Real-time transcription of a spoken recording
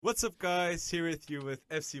What's up, guys? Here with you with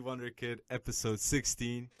FC Wonderkid, episode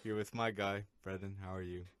 16. Here with my guy, Brendan. How are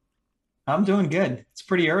you? I'm doing good. It's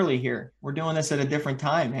pretty early here. We're doing this at a different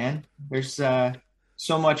time, man. There's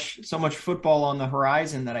so much football on the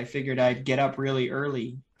horizon that I figured I'd get up really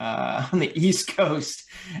early on the East Coast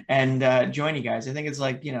and join you guys. I think it's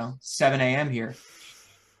like, 7 a.m. here.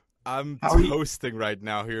 I'm How are you? toasting right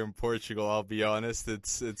now here in Portugal. I'll be honest.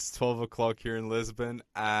 It's 12 o'clock here in Lisbon,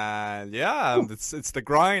 and yeah, Ooh, it's the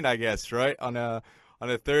grind, I guess, right? On a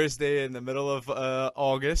Thursday in the middle of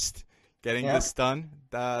August, getting yeah, this done.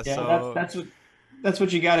 yeah. That's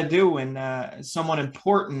what you got to do when someone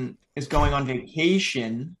important is going on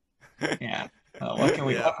vacation. Yeah. What can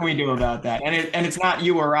we Yeah, what can we do about that? And it's not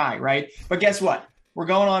you or I, right? But guess what? We're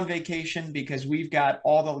going on vacation because we've got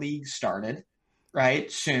all the leagues started,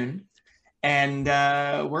 right? Soon. And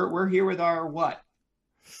we're here with our what?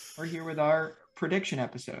 We're here with our prediction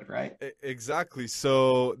episode, right? exactly.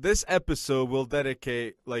 So this episode will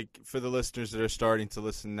dedicate, like, for the listeners that are starting to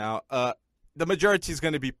listen now. The majority is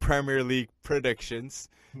going to be Premier League predictions.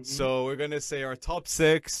 Mhm. So we're going to say our top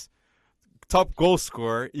six, top goal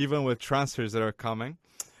scorer, even with transfers that are coming,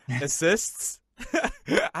 assists.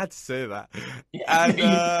 I had to say that, Yeah.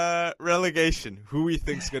 and relegation. Who we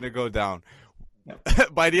think's going to go down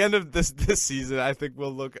Yep. by the end of this season? I think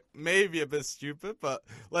we'll look maybe a bit stupid, but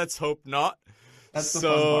let's hope not. That's the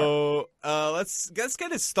fun part. So let's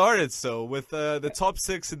get it started. So with the top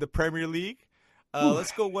six in the Premier League, Whew.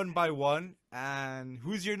 let's go one by one. And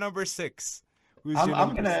who's your number six? Who's I'm your I'm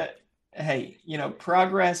number? gonna hey,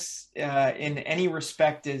 progress in any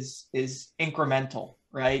respect is incremental,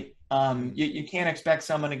 right? Mm, You can't expect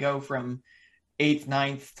someone to go from eighth,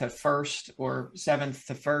 ninth to first or seventh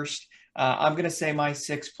to first. I'm going to say my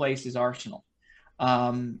sixth place is Arsenal.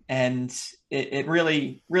 And it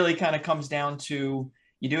really kind of comes down to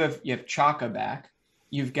you have Chaka back.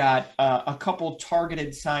 You've got a couple targeted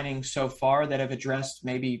signings so far that have addressed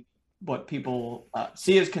maybe what people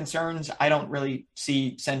see as concerns. I don't really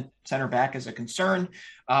see center back as a concern,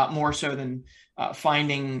 more so than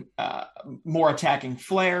finding more attacking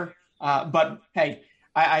flair. But hey,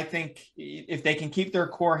 I think if they can keep their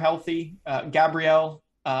core healthy, Gabriel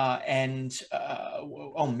and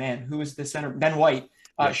oh man, who is the center? Ben White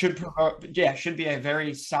yep. should be a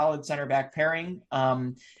very solid center back pairing.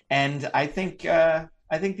 And I think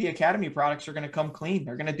the academy products are going to come clean.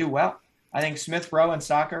 They're going to do well. I think Smith Rowe and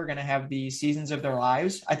Saka are going to have the seasons of their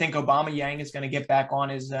lives. I think Obama Yang is going to get back on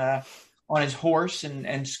his horse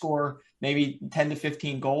and score maybe 10 to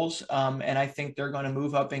 15 goals. And I think they're going to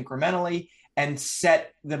move up incrementally and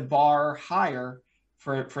set the bar higher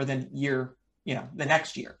for the year, the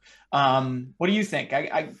next year. What do you think?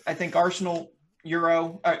 I think Arsenal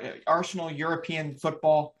European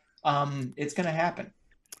football, it's going to happen.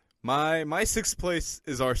 My sixth place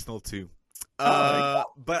is Arsenal too. Oh, there you go.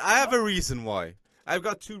 But I have a reason why. I've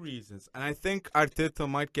got two reasons, and I think Arteta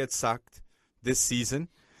might get sacked this season.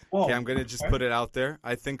 Okay, I'm Whoa. gonna just Okay. put it out there.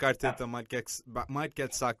 I think Yeah. Arteta might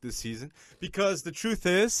get sacked this season because the truth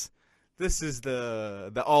is, this is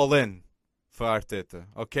the all in for Arteta.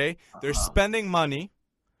 Okay, they're Uh-huh. spending money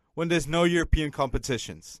when there's no European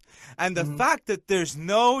competitions, and the Mhm. fact that there's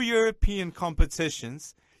no European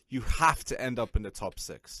competitions, you have to end up in the top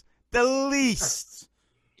six, the Sure. least.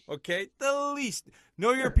 Okay, the least. No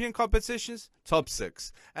Sure. European competitions, top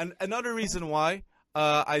six. And another reason why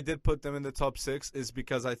I did put them in the top six is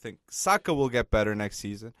because I think Saka will get better next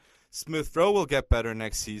season. Smith Rowe will get better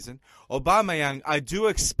next season. Aubameyang, I do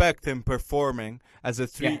expect him performing as a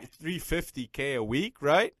Yeah. 350K a week,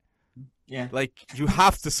 right? Yeah. Like, you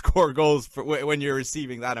have to score goals for when you're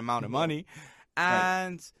receiving that amount of Yeah. money. Right.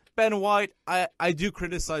 And Ben White, I do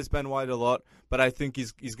criticize Ben White a lot, but I think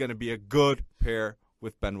he's going to be a good pair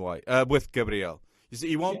with Ben White, with Gabriel. You see,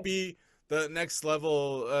 he Yeah. won't be the next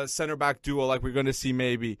level center back duo like we're going to see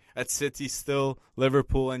maybe at City, still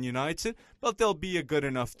Liverpool and United, but they'll be a good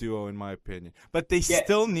enough duo in my opinion. But they Yeah.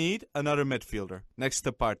 still need another midfielder next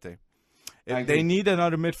to Partey. I They agree. need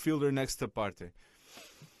another midfielder next to Partey.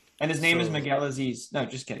 And his name is So Miguel Aziz. No,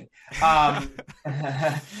 just kidding. No,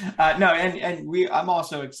 and I'm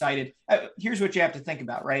also excited. Here's what you have to think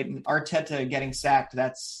about, right? And Arteta getting sacked.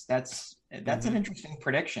 That's an mhm. interesting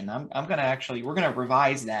prediction. I'm gonna actually we're gonna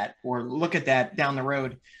revise that or look at that down the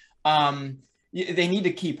road. Um, they need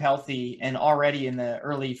to keep healthy, and already in the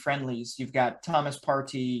early friendlies, you've got Thomas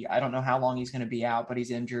Partey. I don't know how long he's going to be out, but he's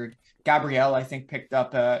injured. Gabriel, I think, picked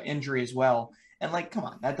up injury as well. And like, come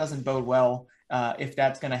on, that doesn't bode well if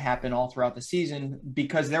that's going to happen all throughout the season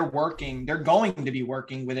because they're going to be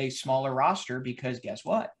working with a smaller roster because guess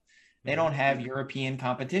what? They Mhm. don't have European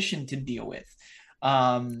competition to deal with.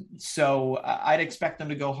 So I'd expect them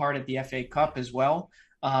to go hard at the FA Cup as well.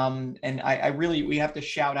 And I really, we have to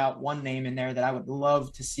shout out one name in there that I would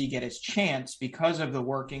love to see get his chance because of the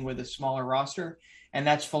working with a smaller roster, and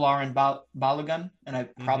that's Folarin Balogun. And I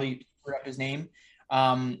Hmm. probably screwed up his name.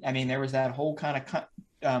 I mean, there was that whole kind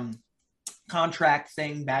of contract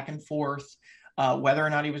thing back and forth, whether or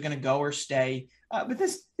not he was going to go or stay. But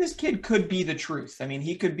this kid could be the truth. I mean,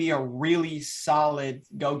 he could be a really solid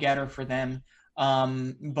go getter for them.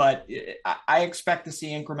 But I expect to see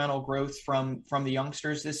incremental growth from the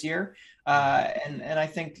youngsters this year. Hmm. And I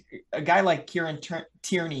think a guy like Kieran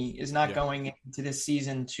Tierney is not Yeah. going into this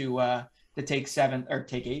season to take seventh or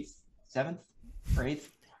take seventh or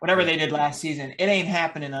eighth, whatever Yeah. they did last season. It ain't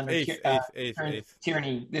happening under Eighth.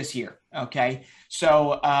 Tierney this year. Okay,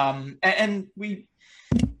 so and we,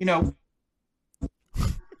 you know,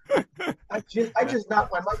 I just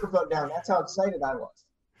knocked my microphone down. That's how excited I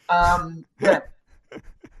was. Yeah.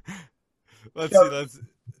 Let's see.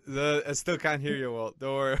 So I still can't hear you well.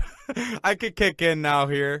 Don't worry. I could kick in now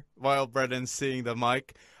here while Brendan's seeing the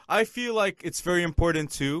mic. I feel like it's very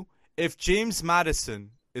important too. If James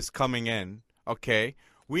Madison is coming in, okay,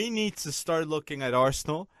 we need to start looking at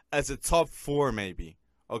Arsenal as a top four maybe,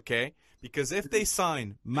 okay? Because if they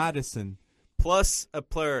sign Madison plus a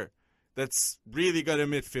player that's really good in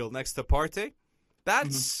midfield next to Partey,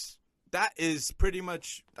 mhm. that's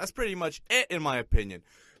pretty much it in my opinion.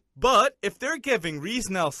 But if they're giving Reese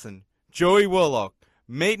Nelson, Joey Willock,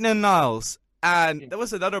 Maitland Niles, and there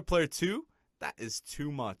was another player too, that is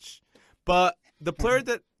too much. But the player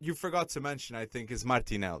that you forgot to mention, I think, is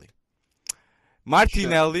Martinelli. Sure.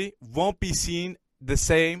 Martinelli won't be seen the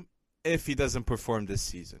same if he doesn't perform this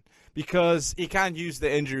season because he can't use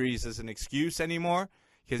the injuries as an excuse anymore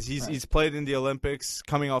because Right. he's played in the Olympics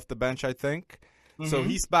coming off the bench, I think. So Mm-hmm.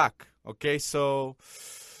 he's back. Okay, so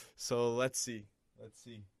let's see.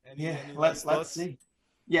 Yeah. Any last Let's thoughts? see.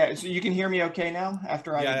 Yeah. So you can hear me okay now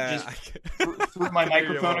after I Yeah, just I threw I my can hear you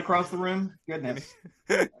microphone well. across the room. Can Goodness.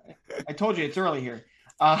 you- I told you it's early here.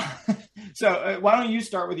 Uh, so why don't you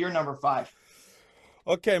start with your number five?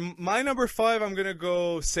 Okay, my number five, I'm gonna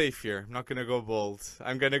go safe here. I'm not gonna go bold.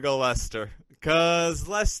 I'm gonna go Leicester, cause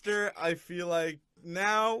Leicester, I feel like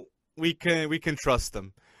now we can trust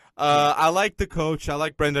them. Yeah. I like the coach. I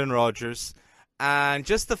like Brendan Rodgers, and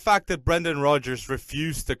just the fact that Brendan Rodgers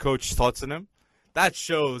refused to coach Tottenham, that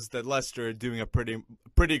shows that Leicester are doing a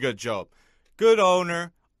pretty good job. Good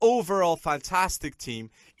owner, overall fantastic team.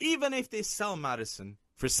 Even if they sell Madison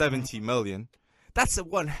for Mhm. 70 million, that's a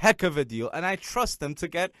one heck of a deal, and I trust them to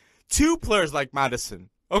get two players like Madison.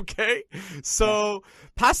 Okay, Yeah. so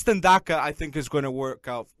Paston Daka I think is going to work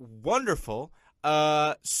out wonderful.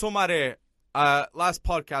 Somare, last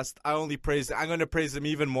podcast I only praised. I'm going to praise him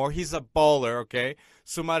even more. He's a baller. Okay,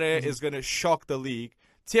 Somare Mhm. is going to shock the league.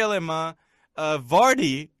 Tielema,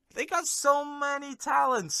 Vardy, they got so many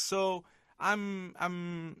talents. So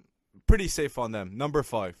I'm pretty safe on them. Number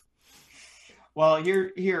five. Well,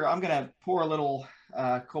 here I'm gonna pour a little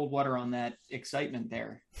cold water on that excitement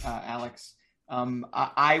there, Alex.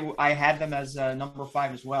 I had them as number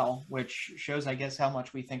five as well, which shows, I guess, how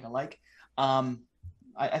much we think alike. Um,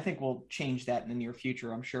 I think we'll change that in the near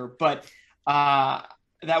future, I'm sure. But uh,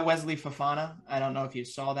 that Wesley Fofana, I don't know if you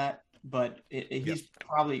saw that, but Yeah.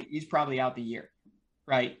 he's probably out the year,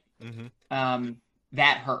 right? Mm-hmm. Um,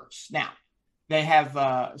 that hurts. Now they have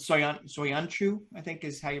Soyuncu, I think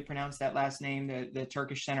is how you pronounce that last name, the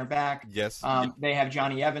Turkish center back. Yes. They have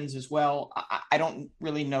Johnny Evans as well. I don't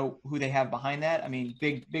really know who they have behind that. I mean,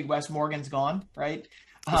 Big Wes Morgan's gone, right?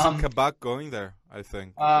 Isn't Um, Kabak going there? I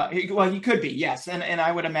think. well, he could be, yes, and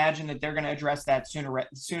I would imagine that they're going to address that sooner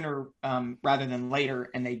rather than later,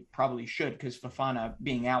 and they probably should because Fafana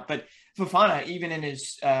being out. But Fafana, even in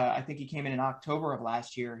his, I think he came in October of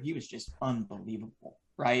last year, he was just unbelievable,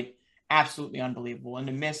 right? Absolutely unbelievable, and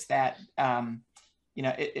to miss that,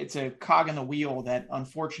 it's a cog in the wheel that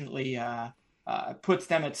unfortunately puts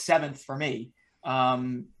them at seventh for me.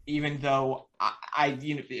 Even though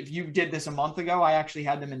if you did this a month ago, I actually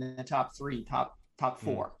had them in the top three, top Hmm.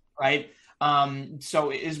 four, right?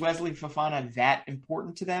 So is Wesley Fofana that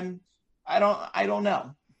important to them? I don't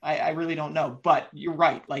know. I really don't know. But you're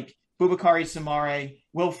right. Like Bubakari Samare,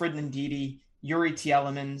 Wilfred Ndidi, Yuri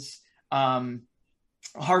Tielemans, um,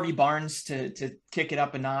 Harvey Barnes to kick it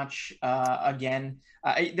up a notch again.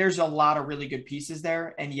 There's a lot of really good pieces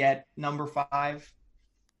there, and yet number five,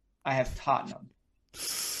 I have Tottenham.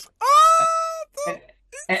 Ah!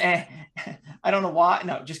 And, I don't know why.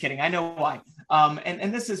 No, just kidding. I know why.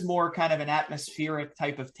 And this is more kind of an atmospheric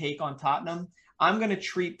type of take on Tottenham. I'm going to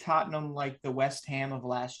treat Tottenham like the West Ham of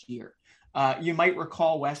last year. You might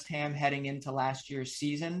recall West Ham heading into last year's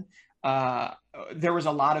season. There was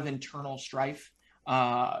a lot of internal strife,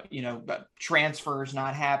 transfers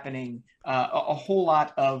not happening, a whole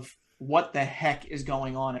lot of what the heck is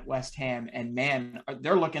going on at West Ham. And man,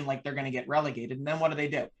 they're looking like they're going to get relegated. And then what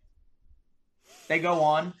do? They go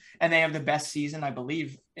on and they have the best season, I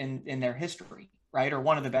believe, in their history, right? Or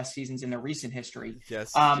one of the best seasons in their recent history.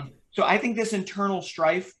 Yes. So I think this internal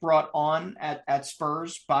strife brought on at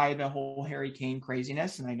Spurs by the whole Harry Kane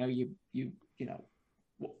craziness. And I know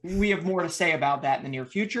we have more to say about that in the near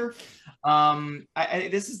future.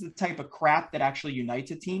 This is the type of crap that actually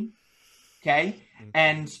unites a team. Okay. Mm-hmm.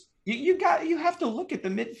 And you have to look at the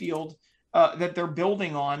midfield that they're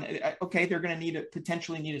building on. Okay. They're going to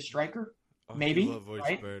potentially need a striker. Maybe. You love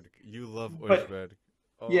Højbjerg. Right? You love Højbjerg.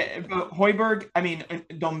 Yeah, but Højbjerg,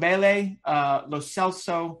 Dombele, Lo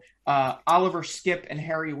Celso, Oliver Skip, and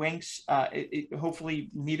Harry Winks. Hopefully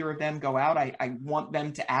neither of them go out. I want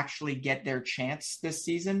them to actually get their chance this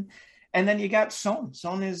season. And then you got Son.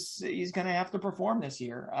 Son he's going to have to perform this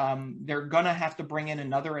year. They're going to have to bring in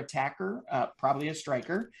another attacker, probably a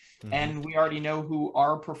striker. Mm-hmm. And we already know who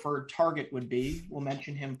our preferred target would be. We'll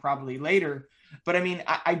mention him probably later. But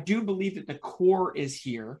I do believe that the core is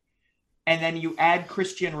here. And then you add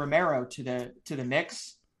Christian Romero to the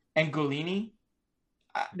mix and Golini.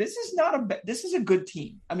 This is a good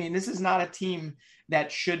team. This is not a team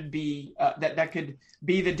that should be that could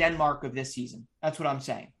be the Denmark of this season. That's what I'm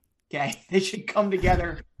saying. Okay, they should come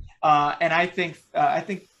together, and I think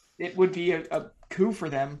it would be a coup for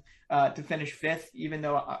them to finish fifth. Even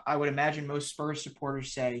though I would imagine most Spurs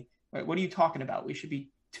supporters say, "What are you talking about? We should be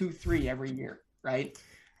 2-3 every year, right?"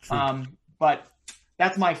 But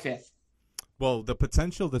that's my fifth. Well, the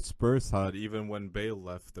potential that Spurs had, even when Bale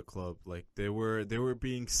left the club, like they were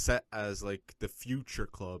being set as like the future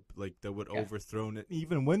club, like that would overthrow and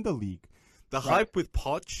even win the league. The hype with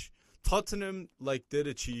Poch, Tottenham did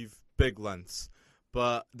achieve big lengths,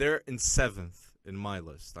 but they're in 7th in my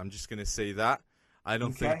list. I'm just gonna say that. I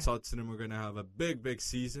don't think Tottenham are gonna have a big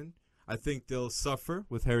season. I think they'll suffer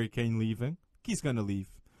with Harry Kane leaving. He's gonna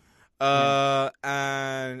leave,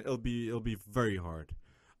 and it'll be very hard.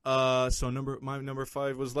 So my number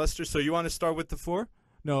 5 was Leicester. So you want to start with the 4?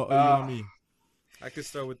 No, you want me? I could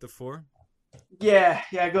start with the 4. Yeah.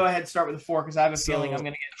 Go ahead, start with the 4 because I have a feeling I'm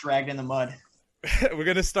going to get dragged in the mud. We're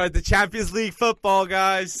gonna start the Champions League football,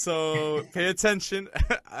 guys. So pay attention.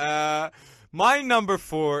 My number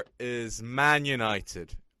 4 is Man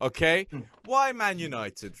United. Okay, why Man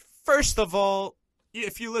United? First of all,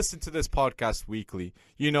 if you listen to this podcast weekly,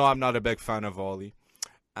 you know I'm not a big fan of Ollie,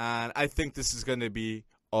 and I think this is gonna be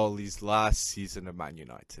Ollie's last season of Man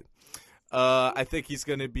United. I think he's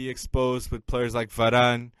going to be exposed with players like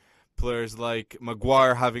Varane, players like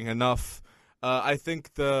Maguire having enough. I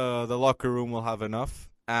think the locker room will have enough.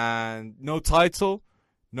 And no title,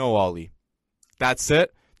 no Ollie. That's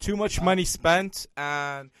it. Too much money spent,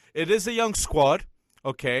 and it is a young squad,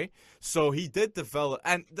 okay? So he did develop.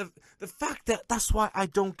 And the fact that's why I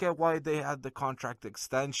don't get why they had the contract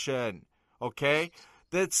extension, okay?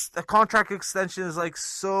 The contract extension is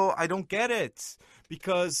so I don't get it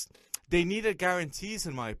because they needed guarantees,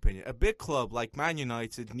 in my opinion. A big club like Man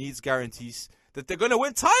United needs guarantees that they're going to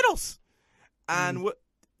win titles. And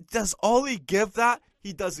does Ollie give that?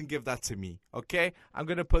 He doesn't give that to me, okay? I'm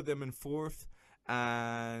going to put them in 4th.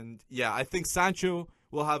 And, yeah, I think Sancho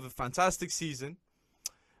will have a fantastic season.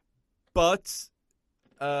 But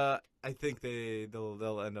I think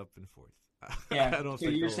they'll end up in 4th. Yeah, so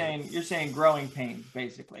you're saying growing pains,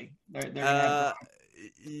 basically.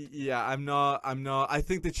 Yeah, I'm not. I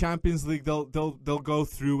think the Champions League they'll go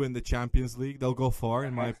through in the Champions League. They'll go far,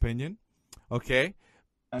 in my opinion. Okay.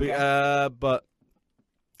 But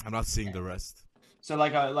I'm not seeing the rest. So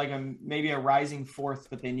maybe a rising 4th,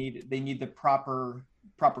 but they need the proper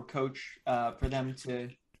coach for them to.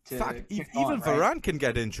 In fact, even Varane can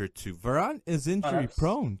get injured too. Varane is injury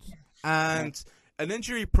prone, and. An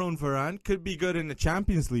injury-prone Varane could be good in the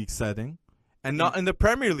Champions League setting and not in the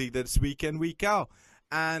Premier League that's week in, week out.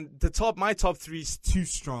 And my top 3 is too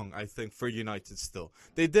strong, I think, for United still.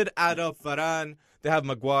 They did add up Varane, they have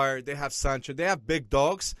Maguire, they have Sancho, they have big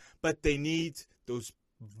dogs, but they need those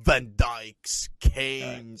Van Dijks,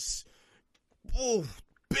 Kanes,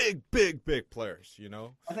 big players, you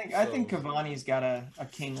know. I think Cavani's got a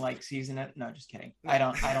king-like season. No, just kidding. I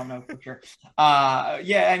don't know for sure. I'll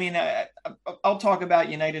talk about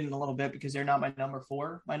United in a little bit because they're not my number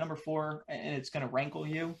 4. My number 4, and it's going to rankle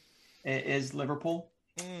you, is Liverpool.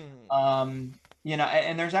 And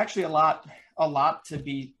there's actually a lot to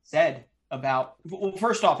be said about. Well,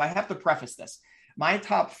 first off, I have to preface this. My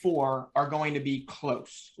top four are going to be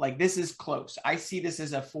close. Like, this is close. I see this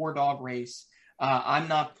as a 4-dog race. I'm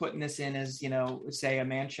not putting this in as, say a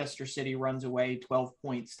Manchester City runs away 12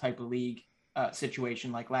 points type of league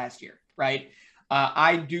situation like last year, right?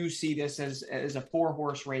 I do see this as a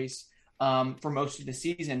 4-horse race for most of the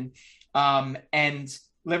season. And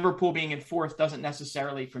Liverpool being in fourth doesn't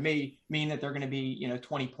necessarily, for me, mean that they're going to be,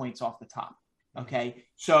 20 points off the top. Okay.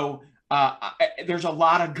 So there's a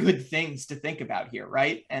lot of good things to think about here,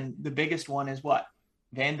 right? And the biggest one is what?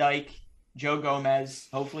 Van Dijk, Joe Gomez.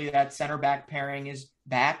 Hopefully that center back pairing is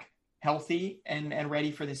back, healthy, and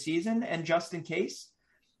ready for the season. And just in case,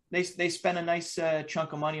 they spend a nice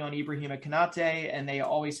chunk of money on Ibrahima Konate, and they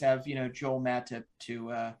always have, Joel Matip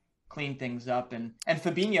to clean things up. And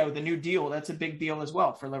Fabinho, the new deal, that's a big deal as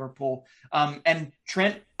well for Liverpool. And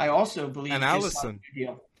Trent, I also believe, and Alisson,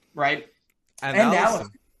 deal, right? And Alisson.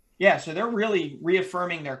 Yeah, so they're really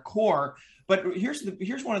reaffirming their core. But here's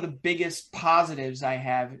one of the biggest positives I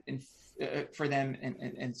have for them, and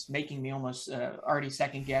it's making me almost already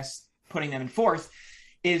second guess putting them in fourth,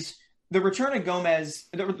 is the return of Gomez,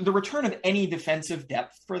 the return of any defensive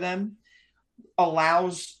depth for them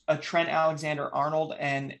allows a Trent Alexander-Arnold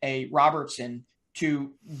and a Robertson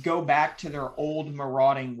to go back to their old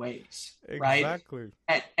marauding ways, right? Exactly.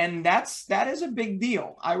 And that is a big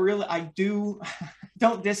deal. I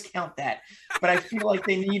don't discount that, but I feel like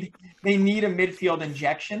they need a midfield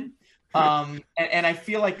injection. And I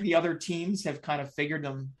feel like the other teams have kind of figured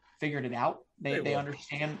it out. They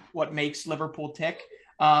understand what makes Liverpool tick.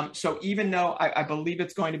 So even though I believe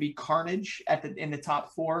it's going to be carnage in the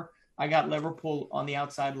top four, I got Liverpool on the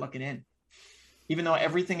outside looking in. Even though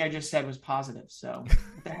everything I just said was positive. So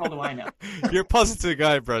what the hell do I know? You're a positive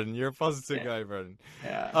guy, Brendan.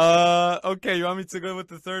 Yeah. Okay, you want me to go with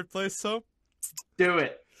the third place, so? Do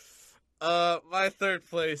it. My third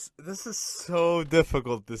place. This is so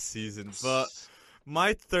difficult this season, but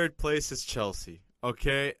my third place is Chelsea.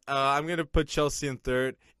 Okay? I'm going to put Chelsea in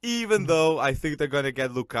third, even though I think they're going to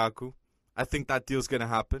get Lukaku. I think that deal's going to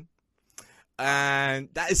happen. And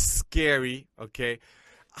that is scary, okay?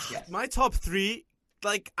 Yes. My top three,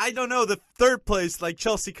 I don't know, the third place,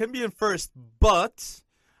 Chelsea can be in first, but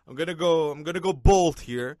I'm gonna go bold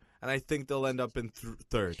here, and I think they'll end up in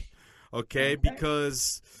third, okay?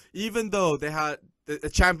 Because even though they had a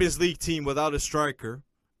Champions League team without a striker,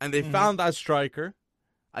 and they found that striker,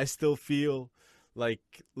 I still feel like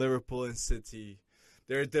Liverpool and City,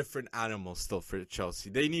 they're a different animal still for Chelsea.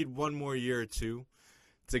 They need one more year or two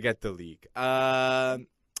to get the league.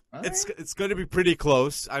 It's going to be pretty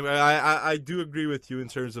close. I do agree with you in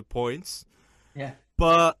terms of points. Yeah.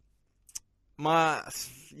 But it's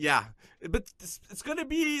going to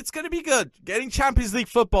be good. Getting Champions League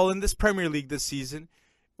football in this Premier League this season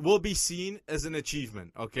will be seen as an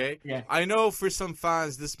achievement, okay? Yeah. I know for some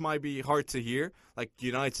fans this might be hard to hear, like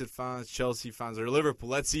United fans, Chelsea fans, or Liverpool.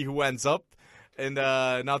 Let's see who ends up in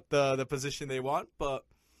not the position they want,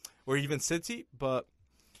 or even City, but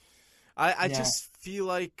I just feel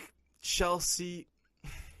like Chelsea,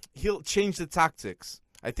 he'll change the tactics.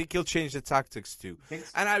 I think he'll change the tactics too.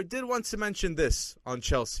 And I did want to mention this on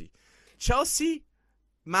Chelsea. Chelsea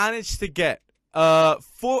managed to get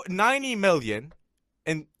 90 million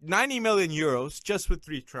euros just with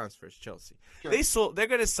 3 transfers. Chelsea. Sure. They're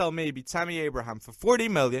going to sell maybe Tammy Abraham for 40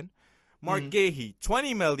 million, Mark Gahey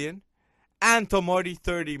 20 million, and Tomori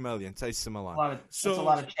 30 million. That's a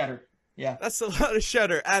lot of cheddar. Yeah, that's a lot of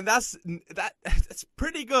cheddar, and that's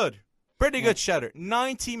pretty good. Good cheddar.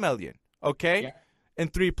 90 million, okay? Yeah. In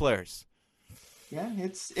 3 players. Yeah,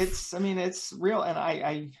 it's real, and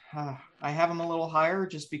I have him a little higher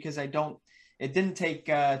just because it didn't take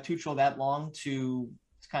Tuchel that long to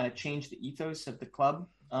kind of change the ethos of the club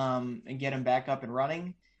and get him back up and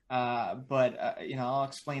running. But I'll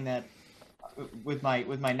explain that with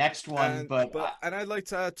my next one, and I'd like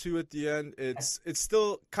to add too at the end, it's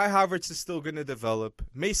still Kai Havertz is still going to develop.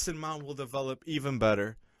 Mason Mount will develop even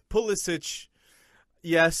better. Pulisic,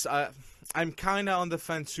 yes, I'm kind of on the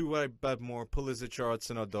fence who I bet more, Pulisic or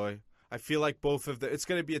Hudson-Odoi. I feel like both of them. It's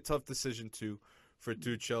going to be a tough decision too for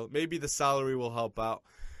Tuchel. Maybe the salary will help out.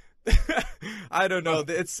 I don't know.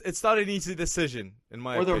 It's not an easy decision in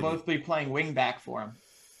my opinion. Or they'll both be playing wing back for him.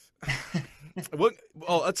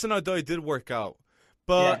 Hudson-Odoi did work out,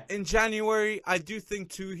 but in January, I do think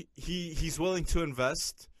too he's willing to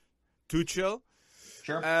invest. Tuchel,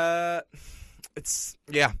 sure. Let's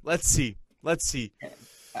see.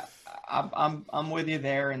 I'm with you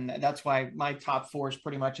there, and that's why my top 4 is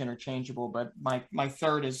pretty much interchangeable. But my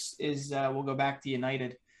third is we'll go back to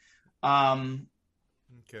United.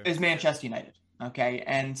 Is Manchester United. Okay,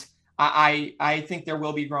 and I think there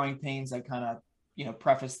will be growing pains. I kind of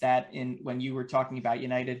preface that in when you were talking about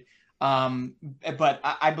United. But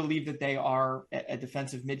I believe that they are a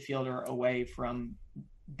defensive midfielder away from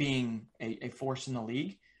being a force in the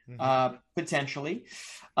league, potentially.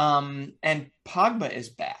 And Pogba is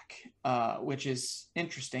back, which is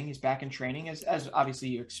interesting. He's back in training, as obviously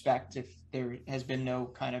you expect if there has been no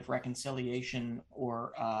kind of reconciliation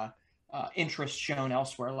or interest shown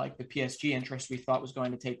elsewhere, like the PSG interest we thought was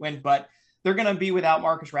going to take win. But they're going to be without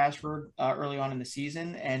Marcus Rashford early on in the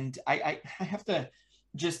season. And I have to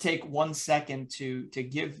just take 1 second to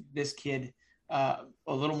give this kid a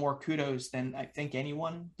little more kudos than I think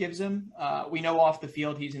anyone gives him. We know off the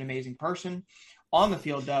field he's an amazing person. On the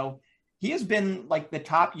field, though, he has been like the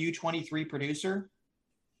top U23 producer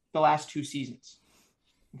the last 2 seasons.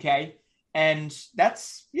 Okay. And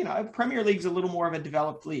that's, Premier League's a little more of a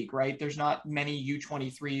developed league, right? There's not many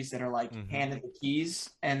U23s that are like handed the keys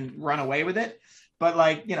and run away with it. But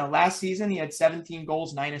last season he had 17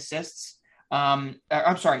 goals, 9 assists.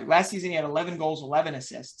 Last season he had 11 goals, 11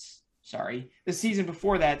 assists. The season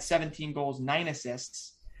before that, 17 goals, 9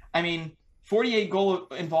 assists. 48 goal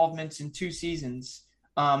involvements in 2 seasons.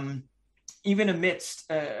 Even amidst,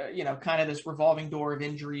 kind of this revolving door of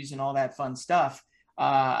injuries and all that fun stuff.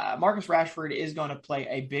 Marcus Rashford is going to play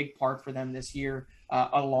a big part for them this year,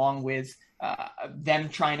 along with them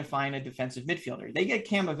trying to find a defensive midfielder. They get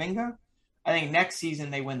Camavinga. I think next season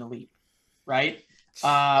they win the league, right?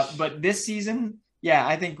 But this season,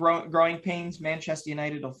 I think growing pains, Manchester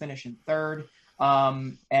United will finish in 3rd.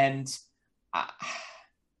 And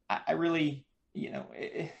I really,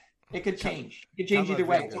 it could change. It could change either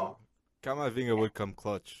way. Camavinga would come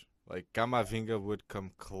clutch. Camavinga would come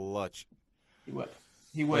clutch. He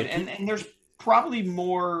would. And there's probably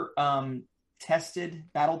more battle-tested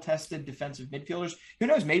defensive midfielders. Who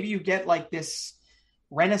knows? Maybe you get this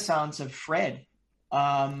renaissance of Fred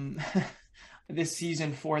this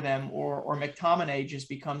season for them, or McTominay just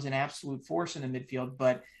becomes an absolute force in the midfield.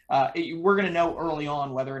 But we're going to know early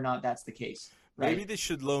on whether or not that's the case. Right? Maybe they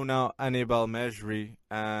should loan out Anibal Mejri,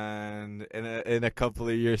 and in a couple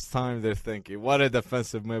of years' time, they're thinking, what a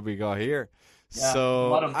defensive move we got here. Yeah,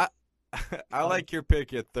 so I like your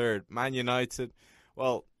pick at 3rd. Man United.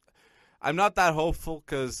 Well, I'm not that hopeful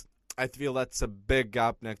because I feel that's a big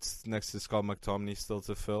gap next to Scott McTominay still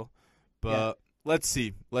to fill. But let's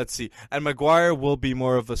see. And Maguire will be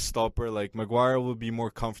more of a stopper. Maguire will be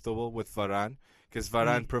more comfortable with Varane because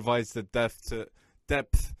Varane provides the depth to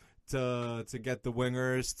get the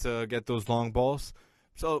wingers, to get those long balls.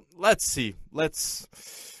 So let's see. It's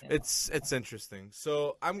interesting.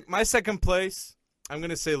 So my second place, I'm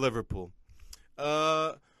going to say Liverpool.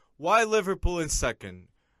 Why Liverpool in second?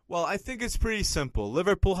 Well, I think it's pretty simple.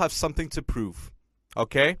 Liverpool have something to prove,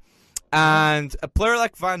 okay? And a player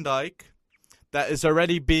like Van Dijk that is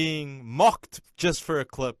already being mocked just for a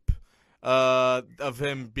clip of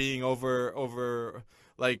him being over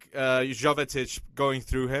Jovetic going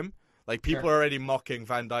through him. People are already mocking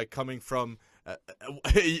Van Dijk coming from a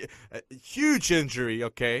huge injury,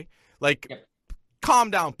 okay?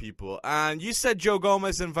 Calm down, people. And you said Joe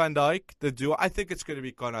Gomez and Van Dijk, the duo. I think it's going to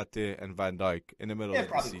be Konate and Van Dijk in the middle of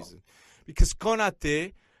the season. Because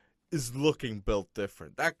Konate is looking built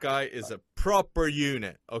different. That guy is a proper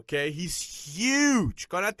unit, okay? He's huge.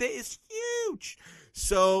 Konate is huge.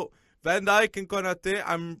 So Van Dijk and Konate,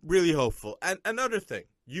 I'm really hopeful. And another thing,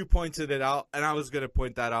 you pointed it out, and I was going to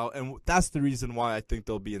point that out, and that's the reason why I think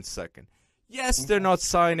they'll be in second. Yes, they're not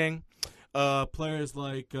signing players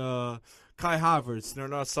like Kai Havertz. They're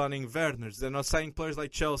not signing Werner. They're not signing players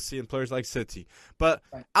like Chelsea and players like City. But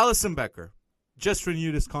Alisson Becker just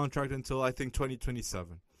renewed his contract until, I think,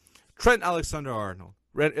 2027. Trent Alexander-Arnold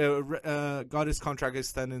got his contract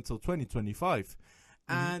extended until 2025.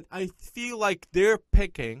 And I feel like they're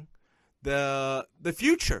picking the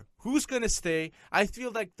future. Who's going to stay? I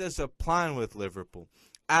feel like there's a plan with Liverpool.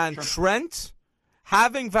 And Trent,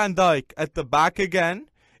 having Van Dijk at the back again,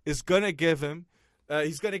 is going to give him,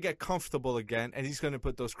 he's going to get comfortable again, and he's going to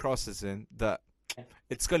put those crosses in that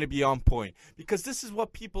it's going to be on point. Because this is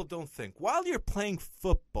what people don't think. While you're playing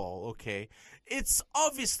football, okay, it's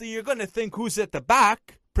obviously you're going to think who's at the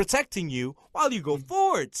back protecting you while you go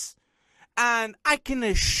forwards. And I can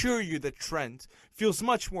assure you that Trent feels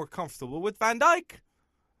much more comfortable with Van Dijk.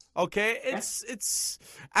 Okay, it's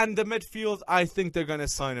and the midfield, I think they're going to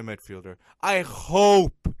sign a midfielder. I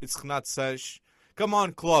hope it's Gnat Sanch. Come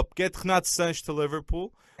on, Klopp, get Gnat Sanch to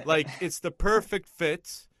Liverpool. It's the perfect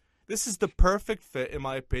fit. This is the perfect fit, in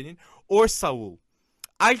my opinion. Or Saul.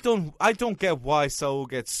 I don't get why Saul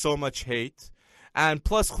gets so much hate. And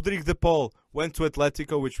plus, Rodrigo de Paul went to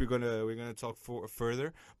Atletico, which we're gonna talk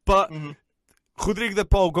further. But Rodrigo de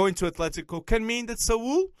Paul going to Atletico can mean that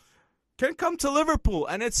Saul can come to Liverpool,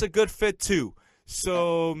 and it's a good fit too.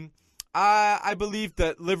 So I believe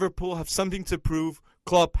that Liverpool have something to prove.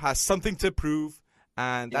 Klopp has something to prove,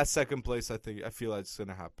 and that second place, I feel like it's going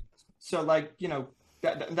to happen. So, like,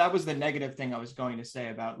 that was the negative thing I was going to say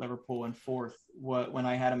about Liverpool in fourth. When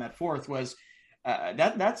I had him at fourth was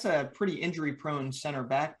that's a pretty injury-prone center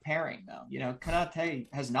back pairing, though. Konate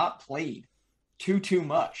has not played too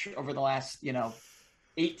much over the last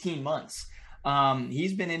 18 months.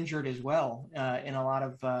 He's been injured as well in a lot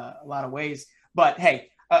of ways. But hey,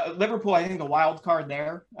 Liverpool, I think the wild card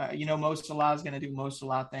there. Mo Salah is going to do Mo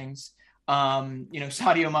Salah things.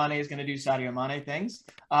 Sadio Mane is going to do Sadio Mane things.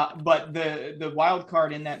 But the wild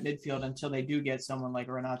card in that midfield until they do get someone like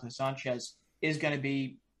Renato Sanchez is going to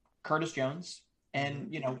be Curtis Jones.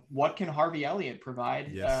 And, what can Harvey Elliott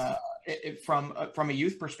provide from a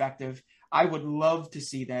youth perspective? I would love to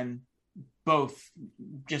see them both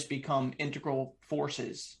just become integral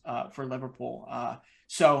forces for Liverpool.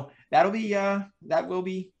 So that will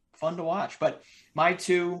be fun to watch. But my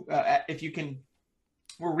two, if you can,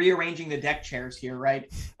 we're rearranging the deck chairs here,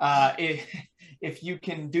 right? If you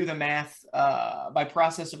can do the math by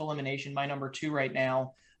process of elimination, my number two right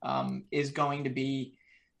now is going to be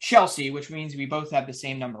Chelsea, which means we both have the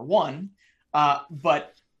same number one.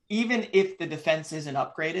 But even if the defense isn't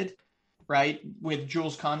upgraded, right, with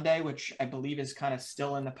Jules Koundé, which I believe is kind of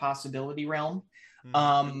still in the possibility realm,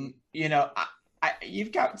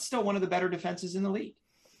 you've got still one of the better defenses in the league.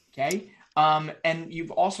 Okay. And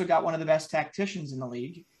you've also got one of the best tacticians in the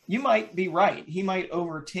league. You might be right. He might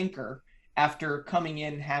over tinker after coming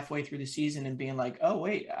in halfway through the season and being like, oh,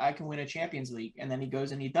 wait, I can win a Champions League. And then he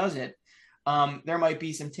goes and he does it. There might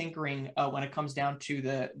be some tinkering when it comes down to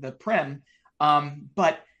the Prem.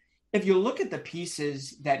 But if you look at the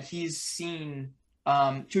pieces that he's seen,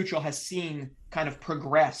 Tuchel has seen kind of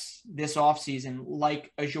progress this offseason,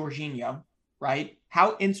 like a Jorginho, right?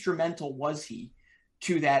 How instrumental was he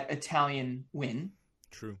to that Italian win?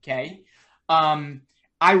 True. Okay.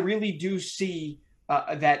 I really do see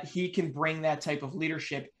that he can bring that type of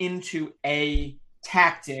leadership into a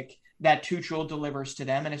tactic that Tuchel delivers to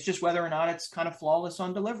them. And it's just whether or not it's kind of flawless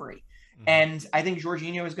on delivery. Mm-hmm. And I think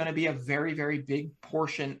Jorginho is going to be a very, very big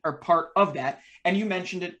portion or part of that. And you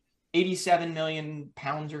mentioned it, 87 million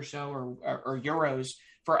pounds or so, or euros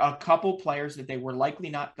for a couple players that they were likely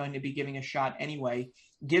not going to be giving a shot anyway,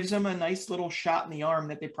 gives them a nice little shot in the arm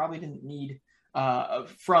that they probably didn't need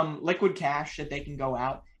from liquid cash that they can go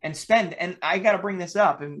out and spend. And I got to bring this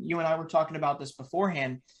up, and you and I were talking about this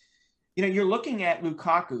beforehand. You're looking at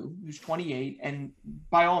Lukaku, who's 28, and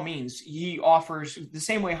by all means, he offers the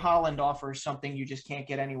same way Haaland offers something you just can't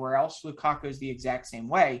get anywhere else. Lukaku is the exact same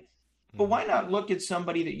way. But why not look at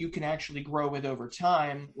somebody that you can actually grow with over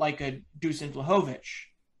time, like a Dusan Vlahovic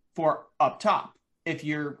for up top, if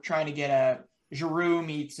you're trying to get a Giroud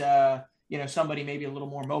meets, somebody maybe a little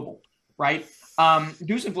more mobile, right?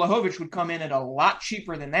 Dusan Vlahovic would come in at a lot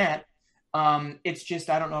cheaper than that. It's just,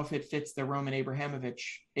 I don't know if it fits the Roman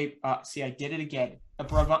Abramovich. See, I did it again.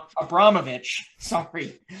 Abramovich,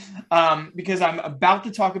 sorry. Because I'm about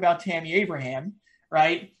to talk about Tammy Abraham,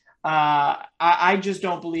 right? I just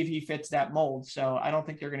don't believe he fits that mold. So I don't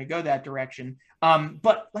think they're going to go that direction.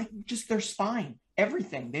 But just their spine,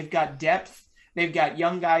 everything. They've got depth. They've got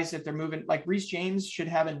young guys that they're moving. Like Reece James should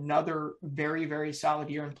have another very, very solid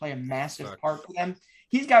year and play a massive part for them.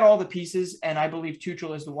 He's got all the pieces, and I believe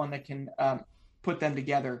Tuchel is the one that can put them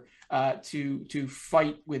together to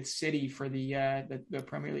fight with City for the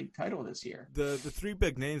Premier League title this year. The three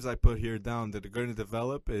big names I put here down that are going to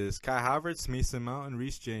develop is Kai Havertz, Mason Mount, and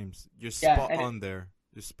Reece James. You're spot on there.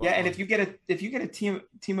 And if you get a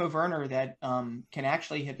Timo Werner that can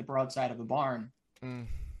actually hit the broadside of the barn.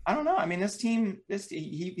 I don't know. I mean, this team,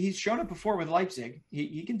 he's shown it before with Leipzig.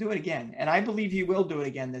 He can do it again, and I believe he will do it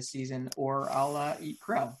again this season, or I'll eat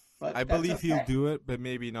crow. But I believe he'll do it, but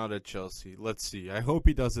maybe not at Chelsea. Let's see. I hope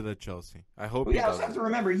he does it at Chelsea. I hope he does. I also have to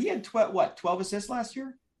remember he had 12 assists last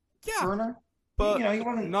year. Yeah, Werner, but he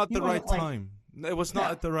wasn't not the right time. It was not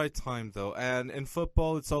No. at the right time, though. And in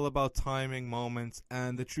football, it's all about timing, moments.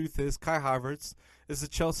 And the truth is, Kai Havertz is a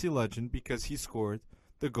Chelsea legend because he scored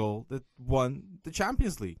the goal that won the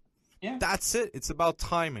Champions League. Yeah. That's it. It's about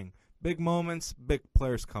timing. Big moments, big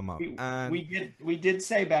players come up. We did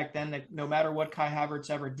say back then that no matter what Kai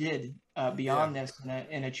Havertz ever did beyond this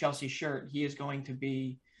in a Chelsea shirt, he is going to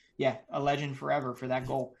be a legend forever for that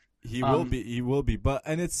goal. He will be. But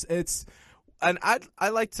and I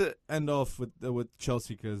like to end off with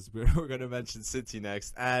Chelsea because we're going to mention City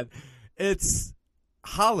next, and it's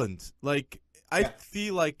Haaland. I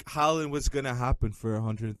feel like Haaland was going to happen for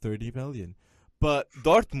 130 million. But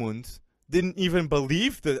Dortmund didn't even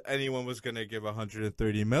believe that anyone was going to give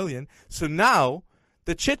 130 million. So now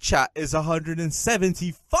the chit-chat is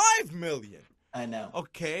 175 million. I know.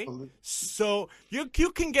 Okay? So you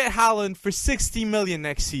can get Haaland for 60 million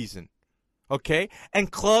next season. Okay?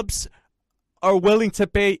 And clubs are willing to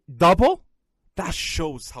pay double? That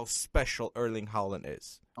shows how special Erling Haaland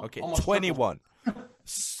is. Okay, Almost 21.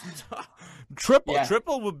 Triple. Yeah.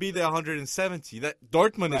 Triple would be the 170 that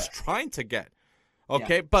Dortmund is trying to get.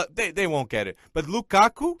 Okay, but they won't get it. But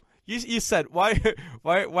Lukaku, you said why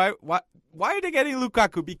are they getting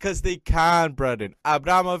Lukaku? Because they can, Brendan.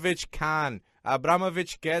 Abramovich can.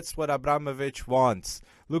 Abramovich gets what Abramovich wants.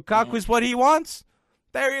 Lukaku is what he wants.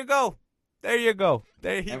 There you go. There he goes.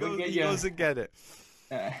 He goes and get it.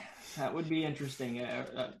 That would be interesting.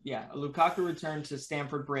 A Lukaku return to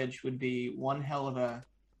Stamford Bridge would be one hell of a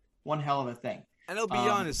thing. And I'll be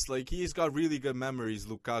honest, like he's got really good memories,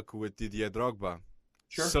 Lukaku, with Didier Drogba.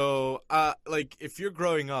 Sure. So, if you're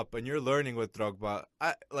growing up and you're learning with Drogba,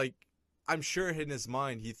 I'm sure in his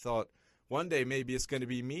mind he thought one day maybe it's going to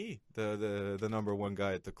be me, the number one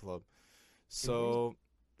guy at the club. So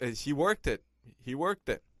he worked it.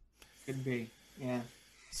 Could be, yeah.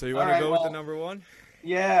 So you want to go with the number one?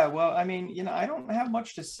 Yeah, well, I mean, I don't have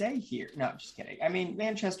much to say here. No, I'm just kidding. I mean,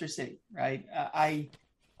 Manchester City, right?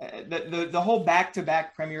 The whole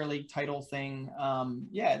back-to-back Premier League title thing,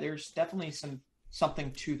 there's definitely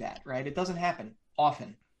something to that, right? It doesn't happen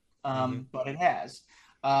often, but it has.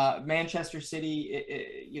 Manchester City,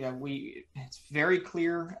 it's very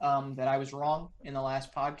clear that I was wrong in the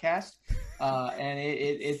last podcast, and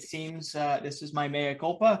it seems this is my mea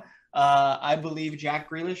culpa. I believe Jack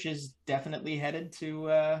Grealish is definitely headed to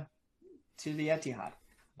the Etihad.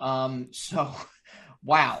 So,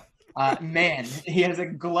 wow. Man, he has a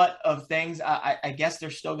glut of things. I guess they're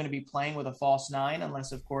still going to be playing with a false nine,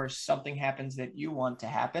 unless, of course, something happens that you want to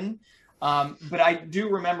happen. But I do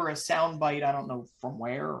remember a soundbite. I don't know from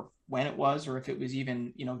where or when it was, or if it was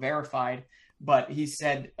even verified. But he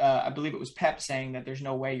said, I believe it was Pep saying that there's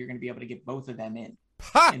no way you're going to be able to get both of them in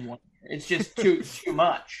one year. It's just too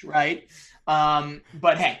much, right?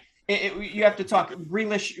 But hey, you have to talk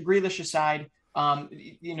Grealish aside.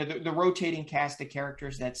 The rotating cast of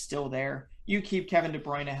characters that's still there. You keep Kevin De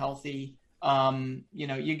Bruyne healthy.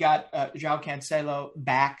 You got João Cancelo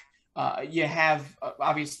back. You have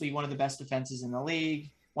obviously one of the best defenses in the league,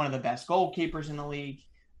 one of the best goalkeepers in the league.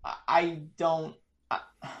 I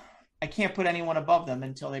can't put anyone above them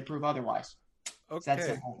until they prove otherwise. Okay. That's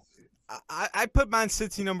it. I put Man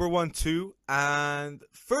City number one too, and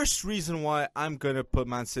first reason why I'm gonna put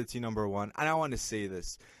Man City number one, and I want to say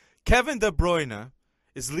this. Kevin De Bruyne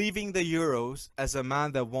is leaving the Euros as a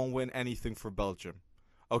man that won't win anything for Belgium.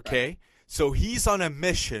 Okay? Right. So he's on a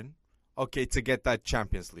mission, to get that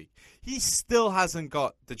Champions League. He still hasn't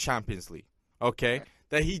got the Champions League, right,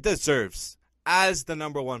 that he deserves as the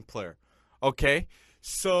number one player. Okay?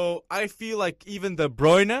 So I feel like even De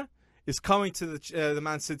Bruyne is coming to the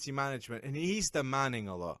Man City management, and he's demanding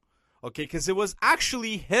a lot. Okay? Because it was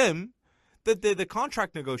actually him that did the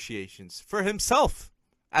contract negotiations for himself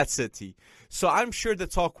at City. So I'm sure the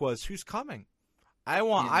talk was, who's coming?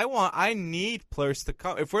 I need players to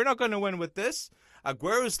come. If we're not going to win with this,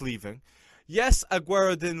 Aguero's leaving. Yes,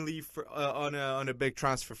 Aguero didn't leave on a big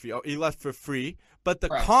transfer fee. He left for free, but the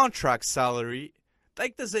contract salary,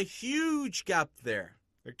 there's a huge gap there.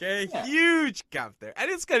 Okay, huge gap there,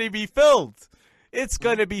 and it's going to be filled. It's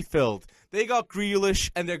going to be filled. They got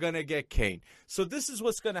Grealish, and they're going to get Kane. So this is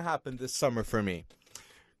what's going to happen this summer for me.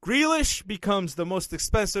 Grealish becomes the most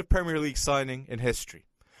expensive Premier League signing in history.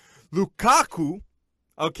 Lukaku,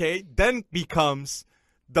 then becomes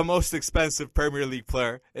the most expensive Premier League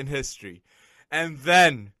player in history. And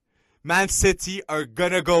then Man City are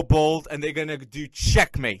going to go bold, and they're going to do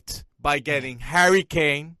checkmate by getting Harry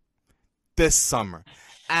Kane this summer.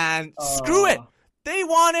 And screw it. They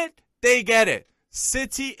want it. They get it.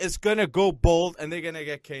 City is going to go bold, and they're going to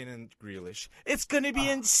get Kane and Grealish. It's going to be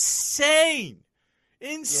insane.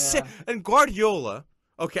 Insane. Yeah. And Guardiola,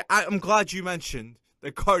 I'm glad you mentioned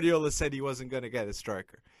that Guardiola said he wasn't going to get a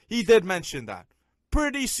striker. He did mention that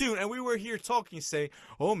pretty soon. And we were here talking, saying,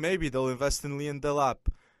 maybe they'll invest in Leon Delap.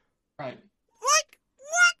 Right.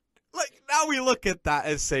 What? Now we look at that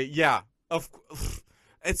and say, yeah,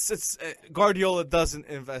 it's Guardiola doesn't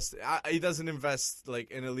invest. He doesn't invest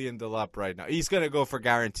in a Leon Delap right now. He's going to go for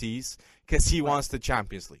guarantees because he wants the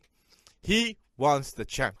Champions League. He wants the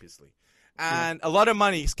Champions League. And a lot of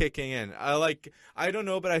money is kicking in. I don't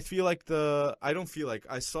know, but I saw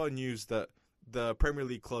news that the Premier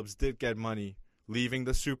League clubs did get money leaving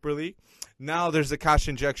the Super League. Now there's a cash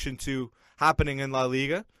injection happening in La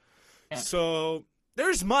Liga. So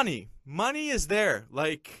there's money. Money is there.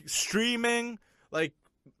 Like streaming, like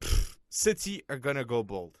City are gonna go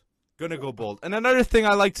bold. And another thing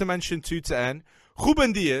I like to mention too to end,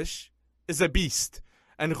 Ruben Dias is a beast.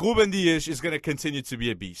 And Ruben Dias is gonna continue to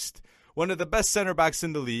be a beast. One of the best center backs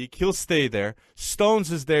in the league. He'll stay there.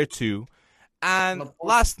 Stones is there too. And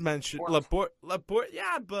last mention, Laporte,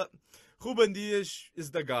 yeah, but Ruben Dias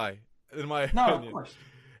is the guy, in my opinion. Of course.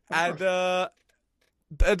 And the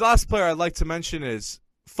last player I'd like to mention is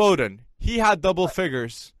Foden. He had double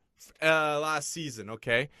figures last season,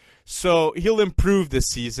 okay? So he'll improve this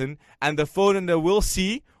season, and the Foden that we'll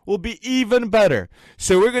see will be even better.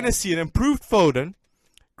 So we're going to see an improved Foden,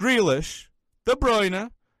 Grealish, De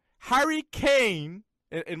Bruyne, Harry Kane,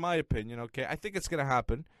 in my opinion, okay? I think it's going to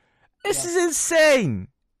happen. This is insane.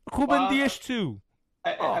 Ruben Dias too.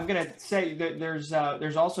 I'm going to say that there's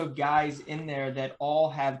also guys in there that all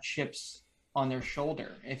have chips on their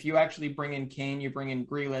shoulder. If you actually bring in Kane, you bring in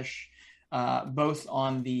Grealish, both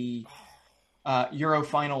on the Euro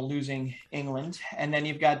final losing England, and then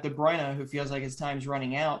you've got De Bruyne, who feels like his time's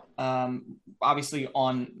running out. Obviously,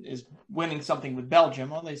 is winning something with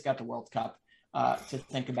Belgium, although he's got the World Cup to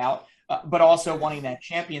think about. But also wanting that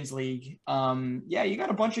Champions League. You got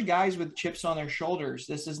a bunch of guys with chips on their shoulders.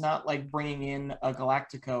 This is not like bringing in a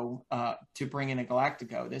Galactico to bring in a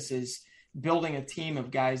Galactico. This is building a team of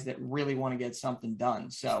guys that really want to get something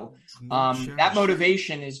done. So that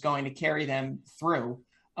motivation is going to carry them through.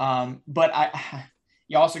 But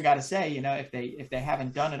you also got to say, if they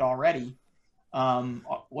haven't done it already,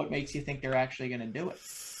 what makes you think they're actually going to do it?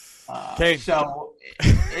 So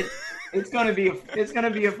it's going to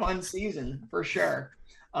be a fun season for sure.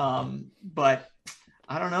 But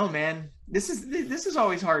I don't know, man. This is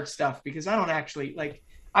always hard stuff because I don't actually like.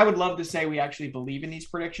 I would love to say we actually believe in these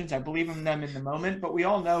predictions. I believe in them in the moment, but we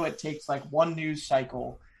all know it takes like one news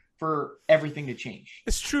cycle for everything to change.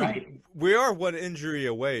 It's true. Right? We are one injury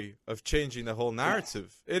away of changing the whole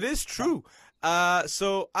narrative. Yeah. It is true.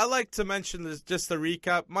 So I like to mention this, just a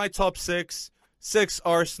recap. My top six: 6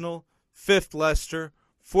 Arsenal, 5th Leicester,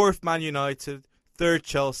 4th Man United, 3rd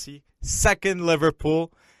Chelsea, 2nd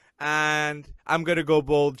Liverpool, and I'm going to go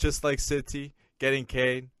bold just like City, getting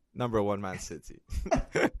Kane, number 1 Man City.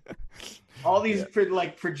 All these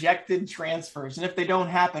projected transfers, and if they don't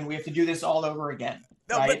happen, we have to do this all over again.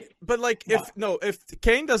 No, right? but if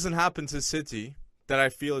Kane doesn't happen to City, that I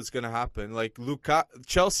feel is going to happen, like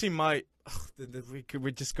Chelsea might,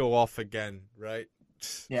 we just go off again, right?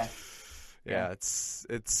 Yeah. Yeah, it's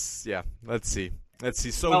Let's see.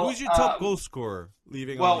 So who's your top goal scorer?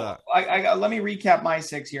 On that. I let me recap my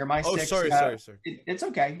 6 here. My 6. Sorry. It's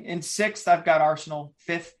okay. In 6th, I've got Arsenal.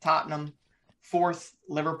 5th, Tottenham. 4th,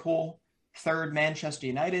 Liverpool. 3rd, Manchester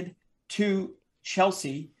United. 2,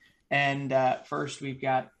 Chelsea. And first, we've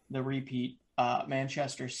got the repeat,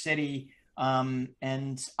 Manchester City.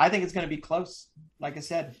 And I think it's going to be close, like I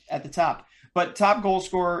said, at the top. But top goal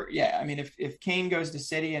scorer, yeah. I mean, if Kane goes to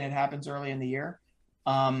City and it happens early in the year,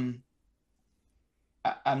 I'm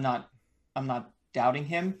not doubting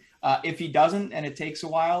him. If he doesn't, and it takes a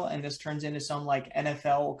while, and this turns into some like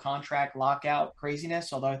NFL contract lockout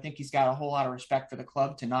craziness, although I think he's got a whole lot of respect for the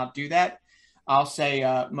club to not do that, I'll say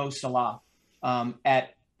Mo Salah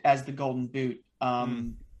as the Golden Boot.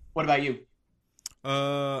 What about you?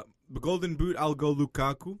 The Golden Boot, I'll go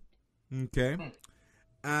Lukaku. Okay.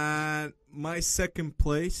 And my 2nd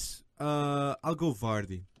place, I'll go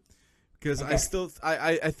Vardy, because I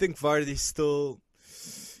think Vardy still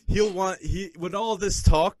with all this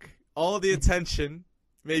talk, all the attention,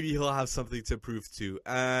 maybe he'll have something to prove too.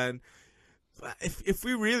 And if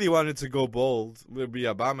we really wanted to go bold, it would be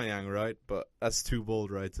Aubameyang, right? But that's too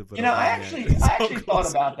bold, right? To put I actually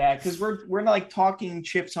thought about that because we're like talking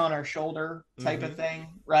chips on our shoulder type of thing,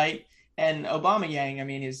 right? And Aubameyang, I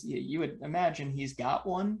mean, you would imagine he's got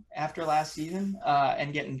one after last season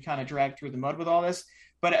and getting kind of dragged through the mud with all this.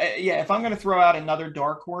 But if I'm going to throw out another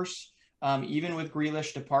dark horse, even with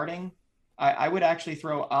Grealish departing, I would actually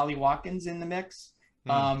throw Ollie Watkins in the mix.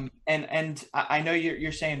 And I know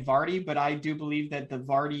you're saying Vardy, but I do believe that the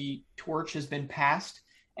Vardy torch has been passed.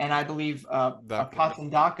 And I believe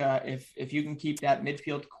Patendaka, if you can keep that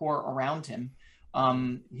midfield core around him,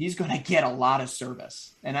 he's going to get a lot of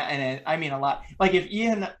service. And I mean a lot. Like if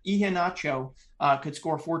Iheanacho could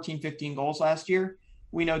score 14, 15 goals last year,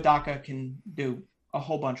 we know Daka can do a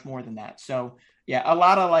whole bunch more than that. So, yeah, a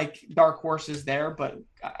lot of like dark horses there, but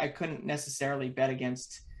I couldn't necessarily bet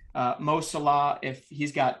against Mo Salah if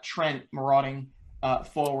he's got Trent marauding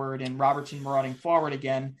forward and Robertson marauding forward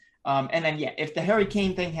again. And then, if the Harry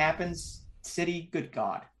Kane thing happens, City, good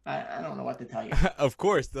God. I don't know what to tell you. Of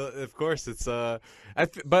course, it's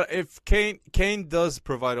but if Kane does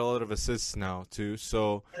provide a lot of assists now too,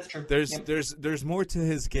 so That's true. there's Yep. there's more to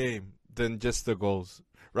his game than just the goals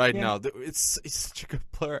right Yeah. now. It's he's such a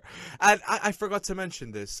good player, and I forgot to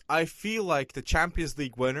mention this. I feel like the Champions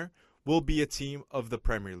League winner will be a team of the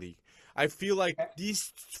Premier League. I feel like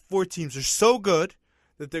these four teams are so good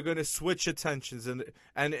that they're going to switch attentions, and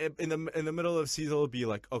in the middle of the season it'll be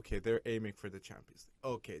like, okay, they're aiming for the Champions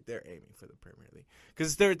League. Okay, they're aiming for the Premier League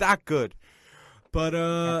because they're that good.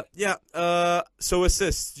 But yeah. So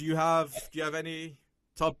assists. Do you have any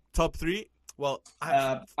top three? Well,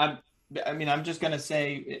 I'm just gonna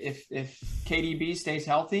say if KDB stays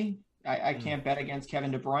healthy, I can't bet against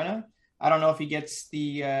Kevin De Bruyne. I don't know if he gets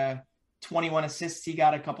the 21 assists he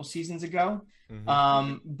got a couple seasons ago.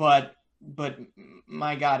 But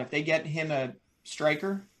my God, if they get him a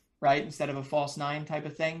striker, right, instead of a false nine type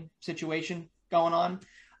of situation going on,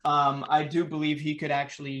 I do believe he could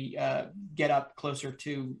actually get up closer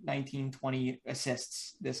to 19, 20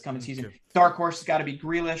 assists this coming season. Dark horse has got to be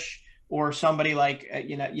Grealish or somebody like,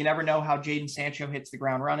 you never know how Jadon Sancho hits the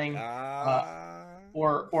ground running,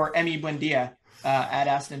 or Emi Buendia at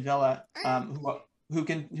Aston Villa, who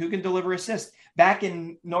can deliver assists. Back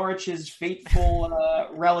in Norwich's fateful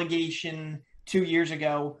relegation 2 years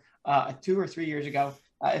ago, 2 or 3 years ago,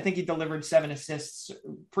 I think he delivered 7 assists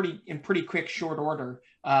in pretty quick, short order,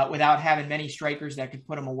 without having many strikers that could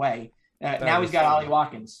put him away. Now he's got Ollie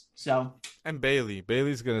Watkins. And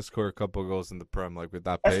Bailey's gonna score a couple goals in the Prem, like with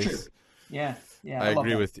that That's pace. true. Yeah. I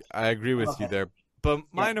agree with you. I agree with you there. But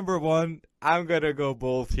my number one, I'm gonna go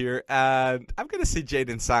bold here, and I'm gonna say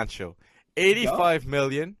Jadon Sancho. 85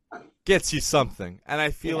 million gets you something, and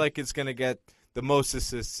I feel like it's gonna get the most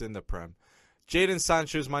assists in the Prem. Jadon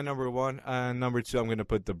Sancho is my number one, and number two, I'm gonna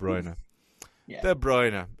put De Bruyne. De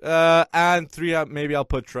Bruyne, and three, maybe I'll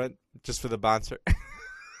put Trent just for the banter.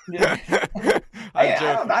 Yeah.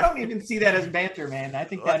 I don't even see that as banter, man. I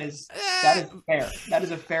think that is fair. That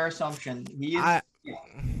is a fair assumption. He is.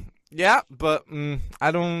 Yeah, but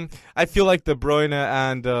I don't. I feel like De Bruyne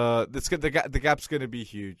and the gap's gonna be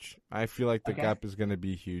huge. I feel like the gap is gonna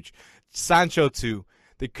be huge. Sancho too.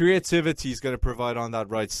 The creativity he's gonna provide on that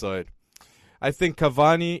right side. I think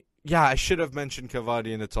Cavani. Yeah, I should have mentioned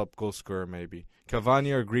Cavani in the top goal scorer maybe.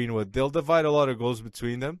 Cavani or Greenwood. They'll divide a lot of goals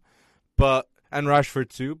between them, and Rashford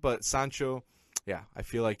too. But Sancho, yeah, I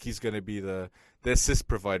feel like he's gonna be the assist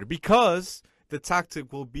provider because the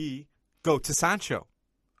tactic will be go to Sancho.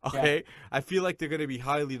 Okay, yeah. I feel like they're going to be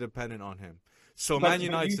highly dependent on him. So Man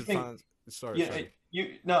United fans, sorry.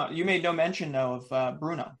 You made no mention though of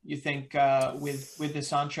Bruno. You think with the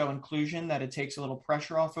Sancho inclusion that it takes a little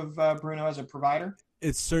pressure off of Bruno as a provider?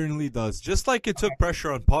 It certainly does. Just like it took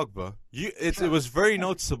pressure on Pogba. It was very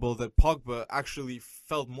noticeable that Pogba actually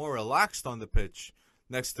felt more relaxed on the pitch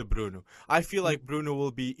next to Bruno. I feel like Bruno will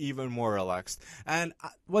be even more relaxed. And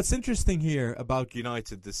what's interesting here about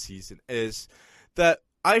United this season is that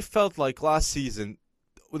I felt like last season,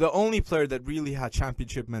 the only player that really had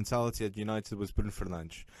championship mentality at United was Bruno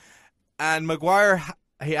Fernandes. And Maguire,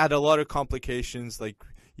 he had a lot of complications, like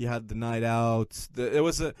he had the night out. It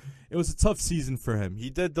was a tough season for him.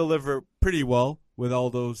 He did deliver pretty well with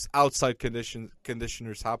all those outside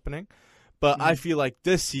conditioners happening. But I feel like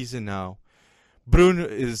this season now, Bruno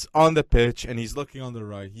is on the pitch and he's looking on the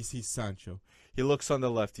right. He sees Sancho. He looks on the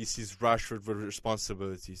left. He sees Rashford with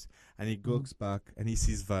responsibilities. And he looks back and he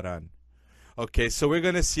sees Varane. Okay, so we're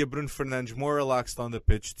going to see a Bruno Fernandes more relaxed on the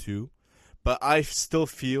pitch too. But I still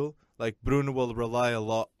feel like Bruno will rely a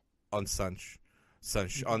lot on Sancho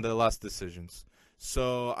on the last decisions.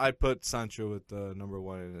 So I put Sancho at number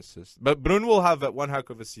one in assists. But Bruno will have one heck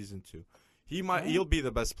of a season too. He'll be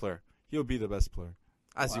the best player. He'll be the best player.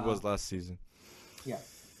 As he was last season. Yeah.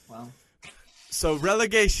 Wow. So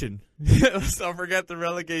relegation. Let's not forget the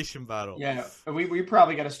relegation battle. Yeah, we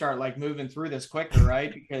probably got to start like moving through this quicker,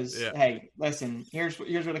 right? Because hey, listen, here's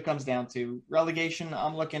what it comes down to. Relegation.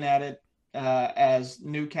 I'm looking at it as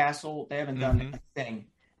Newcastle. They haven't done a thing.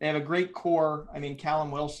 They have a great core. I mean,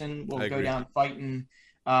 Callum Wilson will go down fighting.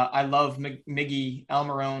 I love Miggy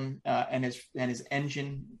Almiron and his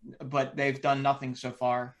engine, but they've done nothing so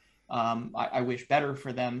far. I wish better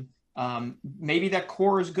for them. Maybe that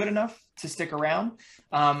core is good enough to stick around,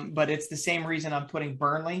 but it's the same reason I'm putting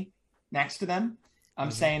Burnley next to them. I'm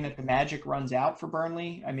saying that the magic runs out for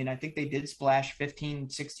Burnley. I mean, I think they did splash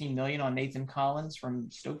 15-16 million on Nathan Collins from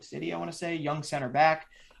Stoke City, I want to say, young center back,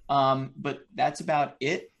 but that's about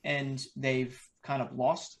it, and they've kind of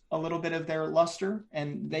lost a little bit of their luster,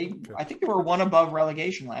 and I think they were one above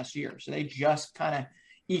relegation last year, so they just kind of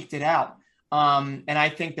eked it out. And I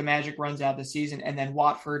think the Magic runs out the season. And then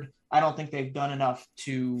Watford, I don't think they've done enough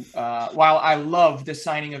to, while I love the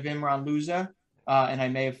signing of Imran Louza, and I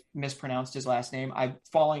may have mispronounced his last name, I'm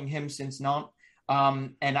following him since Nantes,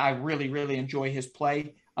 and I really, really enjoy his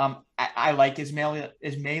play. I like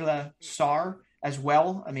Ismaila Sarr as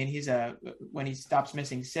well. I mean, when he stops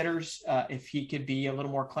missing sitters, if he could be a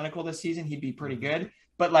little more clinical this season, he'd be pretty good.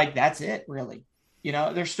 But like, that's it, really.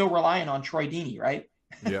 They're still relying on Troy Deeney, right?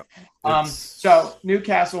 Yeah. So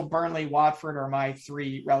Newcastle, Burnley, Watford are my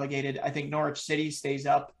 3 relegated. I think Norwich City stays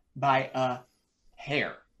up by a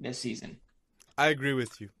hair this season. I agree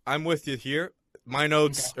with you. I'm with you here. My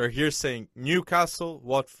notes are here saying Newcastle,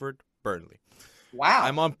 Watford, Burnley. Wow.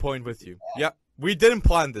 I'm on point with you. Yeah. We didn't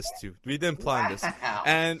plan this, too. We didn't plan this.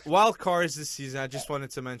 And wild cards this season, I just wanted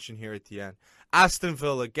to mention here at the end. Aston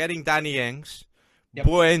Villa getting Danny Ings,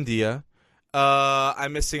 Buendia.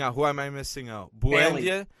 I'm missing out. Who am I missing out?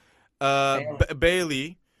 Buendia,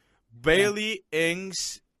 Bailey,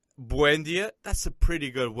 Ings, Buendia. That's a pretty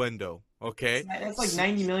good window. Okay, that's like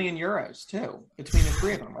 90 million euros too between the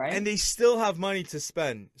 3 of them, right? And they still have money to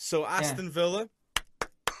spend. So Aston Villa,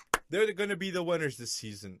 they're going to be the winners this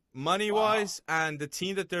season, money-wise, and the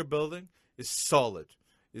team that they're building is solid.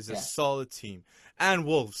 Is a solid team. And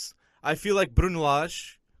Wolves, I feel like Bruno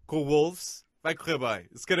Lage, go Wolves.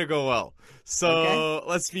 It's going to go well. So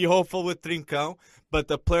let's be hopeful with Trincão. But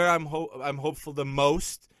the player I'm hopeful the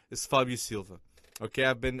most is Fabio Silva. Okay,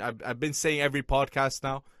 I've been saying every podcast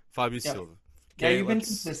now, Fabio Silva. Okay, you've been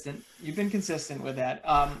consistent. You've been consistent with that.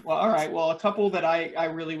 Well, all right. Well, a couple that I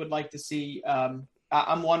really would like to see.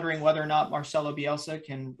 I'm wondering whether or not Marcelo Bielsa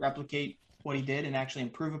can replicate what he did and actually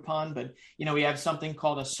improve upon. But, we have something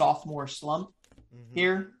called a sophomore slump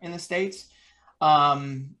here in the States.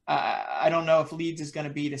 I don't know if Leeds is going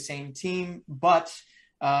to be the same team, but,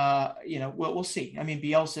 we'll see. I mean,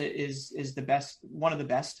 Bielsa is the best, one of the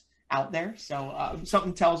best out there. So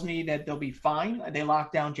something tells me that they'll be fine. They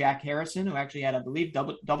locked down Jack Harrison, who actually had, I believe,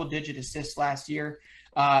 double-digit assists last year.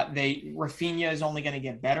 Rafinha is only going to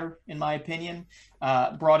get better, in my opinion.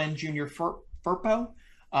 Brought in Junior Firpo.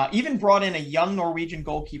 Even brought in a young Norwegian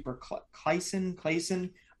goalkeeper, Clayson,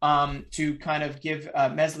 to kind of give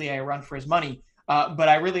Meslier a run for his money. But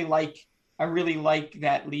I really like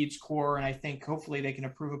that Leeds core, and I think hopefully they can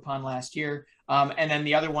improve upon last year. And then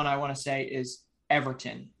the other one I want to say is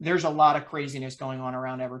Everton. There's a lot of craziness going on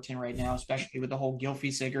around Everton right now, especially with the whole Gylfi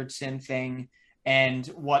Sigurdsson thing and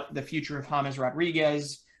what the future of James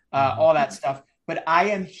Rodriguez, all that stuff. But I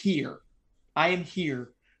am here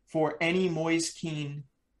for any Moise Kean,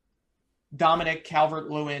 Dominic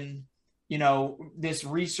Calvert-Lewin, this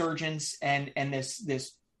resurgence and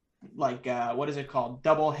this like what is it called?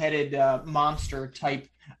 Double-headed monster type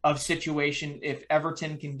of situation. If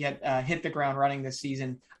Everton can get hit the ground running this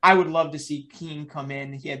season, I would love to see Keane come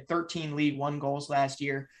in. He had 13 League One goals last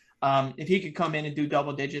year. If he could come in and do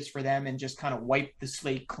double digits for them and just kind of wipe the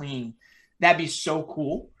slate clean, that'd be so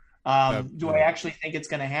cool. Do I actually think it's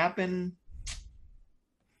going to happen?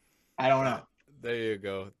 I don't know. There you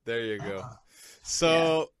go.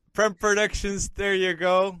 So Prem predictions, there you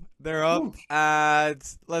go. They're up. And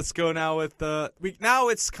let's go now with the week. Now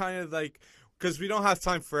it's kind of like, because we don't have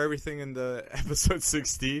time for everything in the episode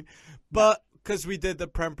 16, but because we did the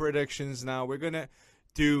Prem predictions, now we're going to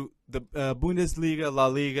do the Bundesliga, La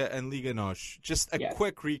Liga, and Liga NOS. Just a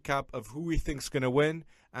quick recap of who we think's going to win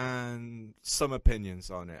and some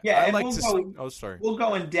opinions on it. Yeah, We'll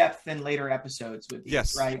go in depth in later episodes with these,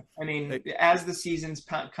 yes. Right? I mean, as the seasons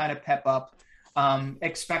kind of pep up,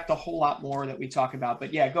 expect a whole lot more that we talk about.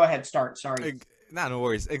 But yeah, go ahead, start. Sorry. No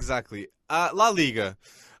worries. Exactly. La Liga.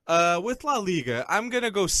 With La Liga, I'm going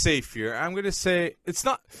to go safe here. I'm going to say it's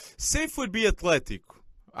not safe would be Atletico.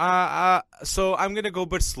 So I'm going to go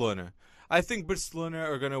Barcelona. I think Barcelona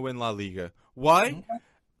are going to win La Liga. Why? Okay.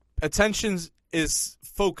 Attention is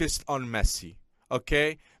focused on Messi.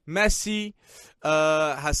 Okay? Messi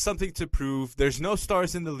has something to prove. There's no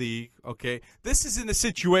stars in the league. Okay? This is in a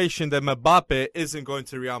situation that Mbappe isn't going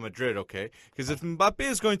to Real Madrid. Okay? Because if Mbappe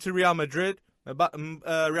is going to Real Madrid,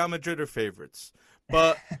 Real Madrid are favorites.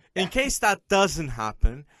 But in case that doesn't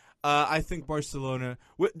happen, I think Barcelona,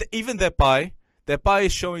 even Depay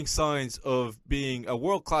is showing signs of being a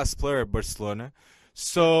world-class player at Barcelona.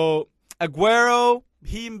 So Aguero,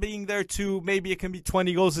 him being there too, maybe it can be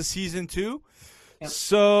 20 goals a season too. Yep.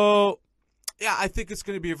 So, yeah, I think it's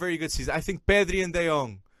going to be a very good season. I think Pedri and De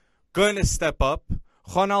Jong going to step up.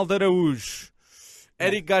 Ronald Araújo,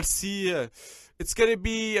 Eric Garcia. It's going to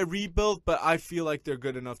be a rebuild, but I feel like they're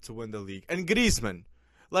good enough to win the league. And Griezmann.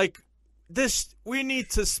 Like, we need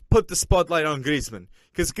to put the spotlight on Griezmann,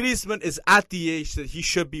 because Griezmann is at the age that he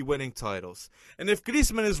should be winning titles. And if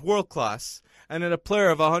Griezmann is world class and a player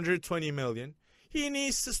of 120 million, he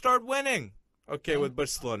needs to start winning. Okay, with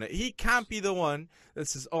Barcelona, he can't be the one that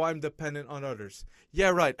says, "Oh, I'm dependent on others." Yeah,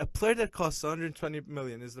 right. A player that costs 120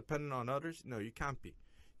 million is dependent on others. No, you can't be.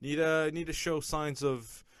 Need to show signs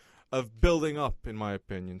of building up, in my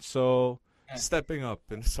opinion. So. Stepping up,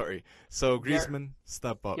 and so Griezmann,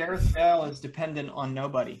 step up. Gareth Bale is dependent on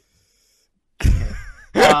nobody.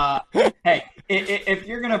 Hey, if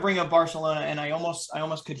you're gonna bring up Barcelona, and I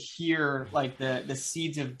almost could hear like the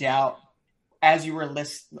seeds of doubt as you were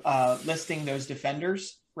listing those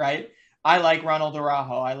defenders, right? I like Ronald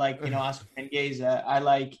Araujo, I like Oscar Mingueza, I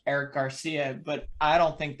like Eric Garcia, but I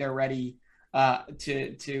don't think they're ready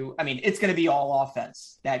to. I mean, it's going to be all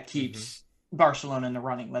offense that keeps Barcelona in the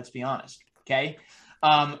running. Let's be honest. Okay.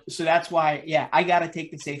 So that's why, I got to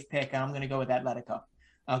take the safe pick, and I'm going to go with Atletico.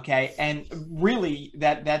 Okay. And really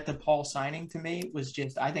that DePaul signing to me was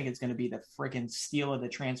just, I think it's going to be the freaking steal of the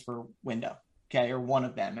transfer window. Okay. Or one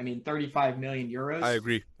of them. I mean, 35 million euros. I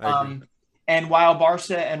agree. And while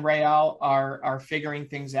Barca and Real are figuring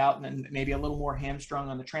things out and maybe a little more hamstrung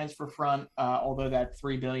on the transfer front, although that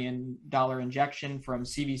 $3 billion injection from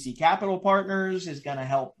CVC Capital Partners is going to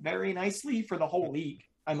help very nicely for the whole league,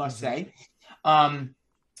 I must say. I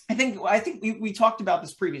think we talked about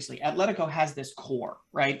this previously. Atletico has this core,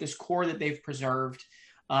 right? This core that they've preserved,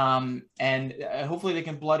 and hopefully they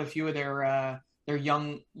can blood a few of their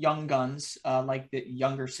young guns, like the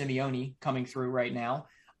younger Simeone coming through right now.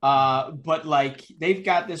 But like they've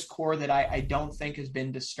got this core that I don't think has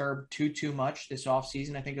been disturbed too much this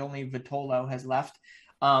offseason. I think only Vitolo has left.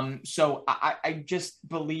 So I just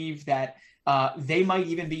believe that they might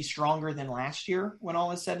even be stronger than last year when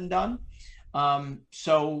all is said and done.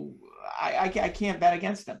 So I can't bet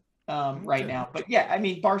against them right now. But yeah, I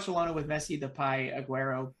mean, Barcelona with Messi, Depay,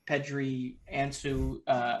 Aguero, Pedri, Ansu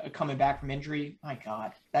coming back from injury. My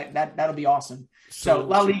God, that'll be awesome. So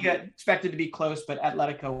La Liga expected to be close, but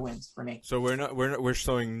Atletico wins for me. So we're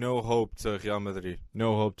showing no hope to Real Madrid,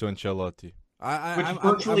 no hope to Ancelotti. Which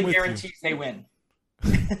virtually guarantees they win.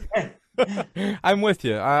 I'm with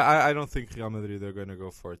you. I don't think Real Madrid are going to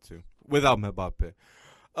go for it too without Mbappe.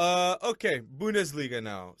 Okay, Bundesliga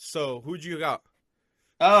now. So who'd you got?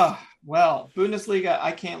 Well, Bundesliga,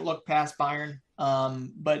 I can't look past Bayern.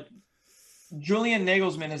 But Julian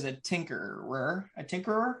Nagelsmann is a tinkerer. A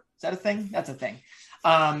tinkerer? Is that a thing? That's a thing.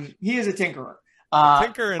 He is a tinkerer.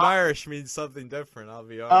 Tinker in Irish means something different, I'll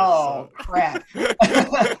be honest. Oh, crap.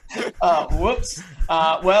 Whoops.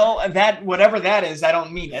 Well, that whatever that is, I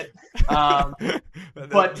don't mean it.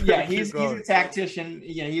 But yeah, he's a tactician.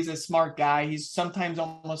 Yeah, he's a smart guy. He's sometimes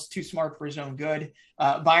almost too smart for his own good.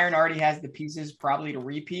 Bayern already has the pieces probably to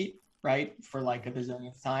repeat, right, for like a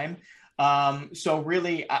bazillionth time. So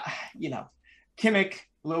really, Kimmich,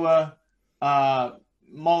 Lua,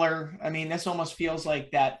 Muller, I mean, this almost feels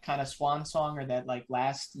like that kind of swan song or that like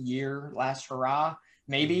last hurrah,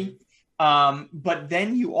 maybe. But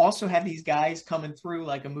then you also have these guys coming through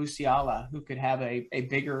like a Musiala who could have a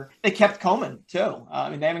bigger, they kept Coman too. I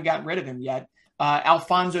mean, they haven't gotten rid of him yet.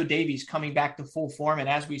 Alphonso Davies coming back to full form. And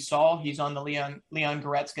as we saw, he's on the Leon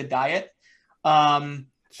Goretzka diet. I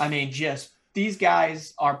mean, just these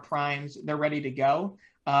guys are primes. They're ready to go.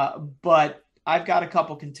 But I've got a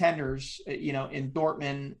couple contenders, in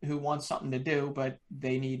Dortmund who want something to do, but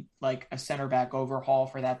they need like a center back overhaul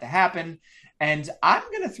for that to happen. And I'm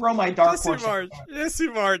going to throw my dark horse. Jesse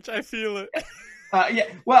March. I feel it. Yeah.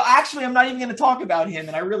 Well, actually, I'm not even going to talk about him,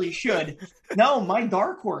 and I really should. No, my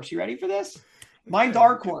dark horse. You ready for this? My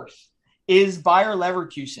dark horse is Bayer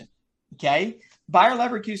Leverkusen. Okay. Bayer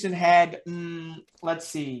Leverkusen had, let's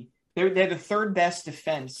see, they're the third best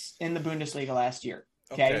defense in the Bundesliga last year.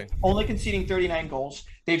 Okay. Only conceding 39 goals.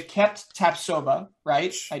 They've kept Tapsoba,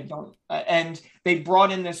 right? And they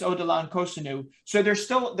brought in this Odelan Kosunu. So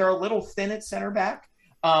they're a little thin at center back.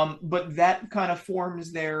 But that kind of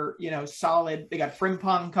forms their, solid. They got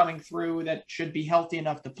Frimpong coming through that should be healthy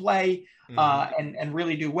enough to play and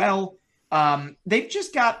really do well. They've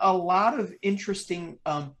just got a lot of interesting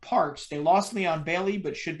parts. They lost Leon Bailey,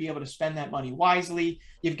 but should be able to spend that money wisely.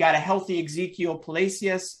 You've got a healthy Ezekiel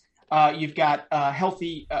Palacios. You've got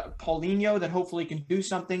healthy Paulinho that hopefully can do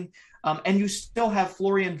something. And you still have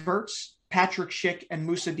Florian Wirtz, Patrick Schick, and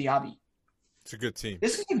Moussa Diaby. It's a good team.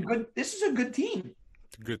 This is a good team.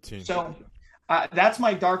 It's a good team. So that's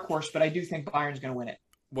my dark horse, but I do think Bayern's going to win it.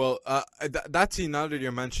 Well, that team, now that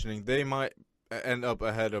you're mentioning, they might end up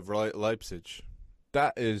ahead of Leipzig.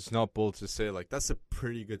 That is not bold to say. Like, that's a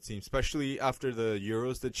pretty good team, especially after the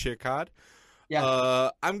Euros that Schick had.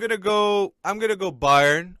 Yeah. I'm gonna go.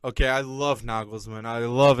 Bayern. Okay, I love Nagelsmann. I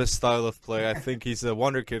love his style of play. I think he's a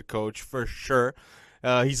Wonderkid coach for sure.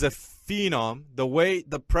 He's a phenom.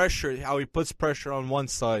 The pressure, how he puts pressure on one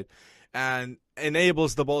side, and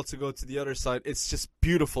enables the ball to go to the other side. It's just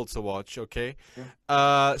beautiful to watch. Okay.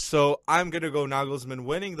 Yeah. So I'm gonna go Nagelsmann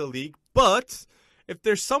winning the league, but. If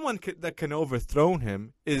there's someone that can overthrow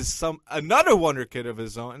him, is another Wonderkid of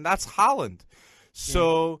his own, and that's Haaland.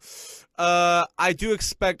 So, I do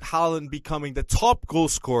expect Haaland becoming the top goal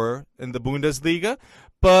scorer in the Bundesliga.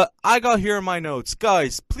 But I got here in my notes,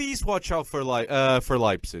 guys. Please watch out for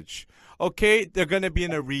Leipzig. Okay, they're gonna be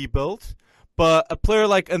in a rebuild, but a player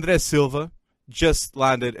like Andre Silva just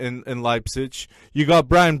landed in Leipzig. You got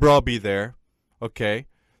Brian Brobby there. Okay,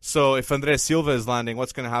 so if Andre Silva is landing,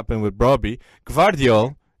 what's gonna happen with Brobby?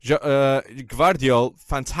 Gvardiol,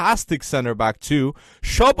 fantastic center back too.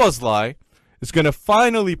 Szoboszlai is going to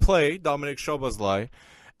finally play, Dominic Szoboszlai,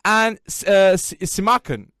 and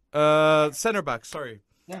Simakan, center back. Sorry,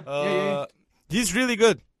 Yeah. he's really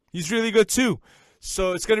good. He's really good too.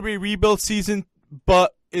 So it's going to be a rebuild season,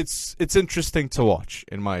 but it's interesting to watch,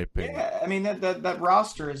 in my opinion. Yeah, I mean that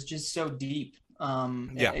roster is just so deep.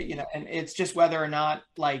 Yeah. And it's just whether or not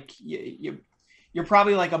like you're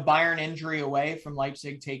probably like a Bayern injury away from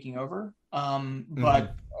Leipzig taking over.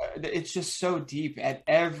 But it's just so deep at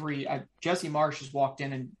every. Jesse Marsh has walked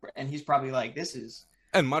in and he's probably like, this is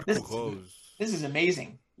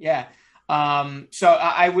amazing. Yeah. So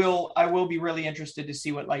I will be really interested to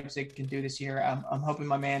see what Leipzig can do this year. I'm hoping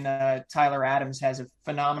my man Tyler Adams has a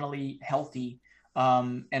phenomenally healthy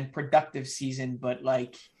and productive season, but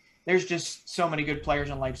like there's just so many good players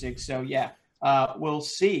in Leipzig. So yeah, we'll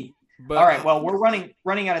see. But, all right. Well, we're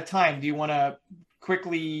running out of time. Do you want to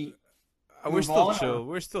quickly? We're still chill.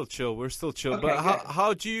 We're still chill. Okay, but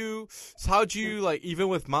how do you like, even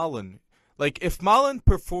with Malen? Like, if Malen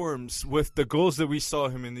performs with the goals that we saw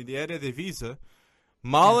him in the Eredivisie,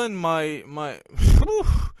 Malen my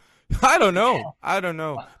I don't know.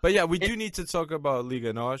 But yeah, we do need to talk about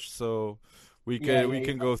Liga NOS, so we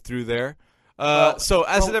can go through there. So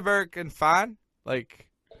as an American fan, like,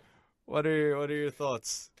 what are your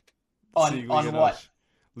thoughts? On what?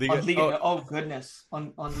 Liga, oh goodness,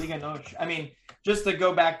 on Liga NOS. I mean, just to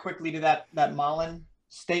go back quickly to that Malen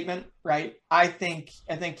statement, right? I think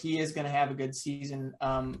he is going to have a good season,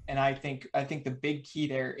 and I think the big key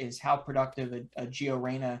there is how productive a Gio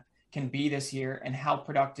Reyna can be this year, and how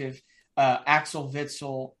productive Axel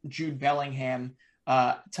Witsel, Jude Bellingham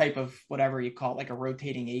type of whatever you call it, like a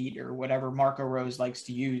rotating eight or whatever Marco Rose likes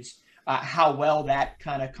to use. How well that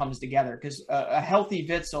kind of comes together, because a healthy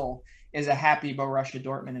Witsel is a happy Borussia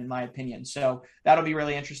Dortmund, in my opinion. So that'll be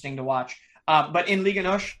really interesting to watch. But in Liga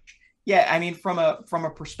NOS, yeah, I mean, from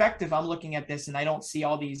a perspective, I'm looking at this and I don't see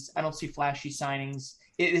flashy signings.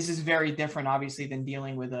 This is very different, obviously, than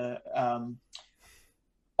dealing with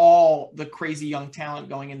all the crazy young talent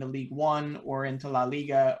going into League One or into La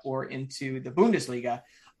Liga or into the Bundesliga.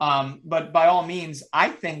 But by all means, I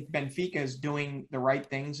think Benfica is doing the right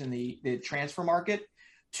things in the transfer market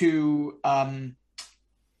to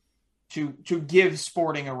give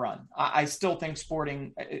Sporting a run. I still think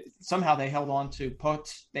Sporting, somehow they held on to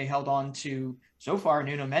Pot, they held on to, so far,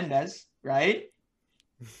 Nuno Mendes, right?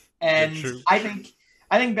 And I think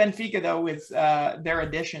Benfica, though, with their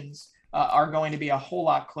additions, are going to be a whole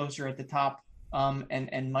lot closer at the top,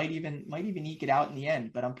 and might even eke it out in the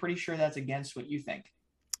end. But I'm pretty sure that's against what you think.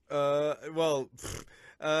 What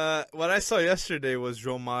I saw yesterday was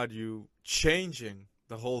Romário changing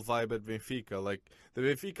the whole vibe at Benfica. Like, the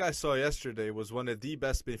Benfica I saw yesterday was one of the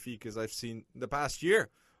best Benficas I've seen the past year.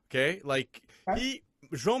 Okay? Like,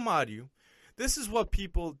 Romário, this is what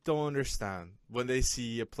people don't understand when they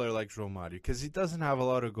see a player like Romário, because he doesn't have a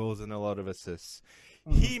lot of goals and a lot of assists.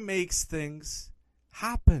 He makes things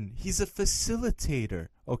happen. He's a facilitator.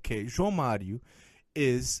 Okay? Romário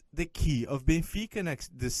is the key of Benfica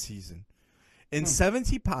this season. In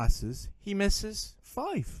 70 passes, he misses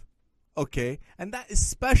 5. Okay? And that is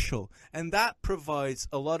special. And that provides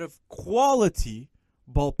a lot of quality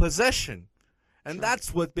ball possession. And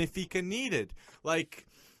that's what Benfica needed. Like,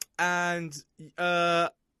 and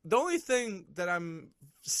the only thing that I'm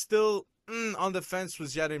still on the fence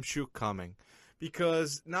was Yaremchuk coming.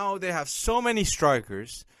 Because now they have so many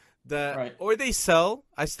strikers that, or they sell.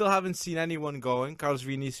 I still haven't seen anyone going. Carlos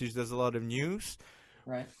Vinicius does a lot of news.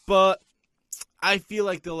 Right. But I feel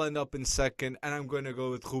like they'll end up in second, and I'm going to go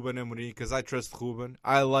with Ruben Amorim because I trust Ruben.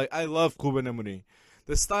 I love Ruben Amorim.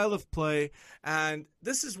 the style of play, and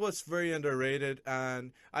this is what's very underrated.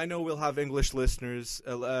 And I know we'll have English listeners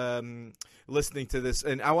listening to this,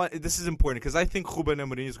 and this is important because I think Ruben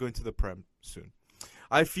Amorim is going to the Prem soon.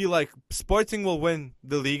 I feel like Sporting will win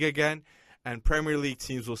the league again, and Premier League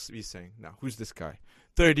teams will be saying, "Now, who's this guy?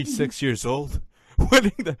 36 years old,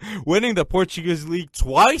 winning the Portuguese league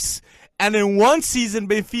twice, and in one season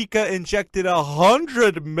Benfica injected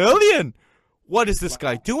 100 million. What is this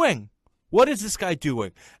guy doing? What is this guy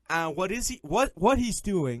doing? And what he's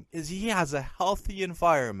doing is he has a healthy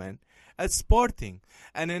environment at Sporting,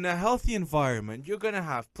 and in a healthy environment, you're gonna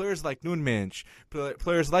have players like Nuno Mendes,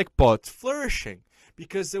 players like Bot flourishing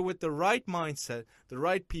because they're with the right mindset, the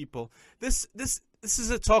right people. This is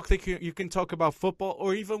a talk that you can talk about football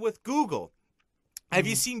or even with Google. Have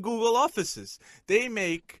you seen Google offices? They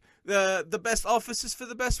make the best offices for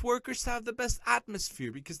the best workers to have the best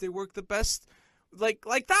atmosphere because they work the best like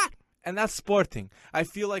that. And that's Sporting. I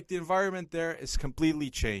feel like the environment there is completely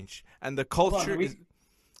changed, and the culture is.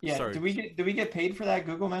 Yeah. Sorry. Do we get paid for that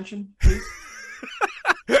Google mention, please?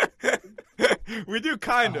 We do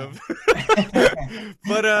kind of.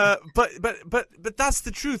 but that's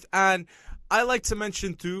the truth. And I like to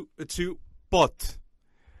mention too Bot.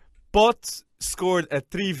 Bot scored a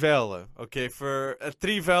trivela. Okay, for a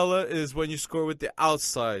trivela is when you score with the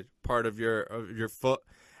outside part of your foot.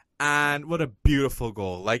 And what a beautiful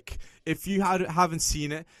goal. Like, if you haven't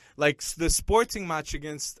seen it, like the Sporting match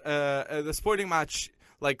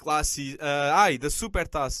like last season, the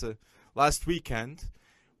Supertaça last weekend,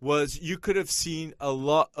 you could have seen a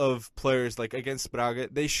lot of players, like against Braga,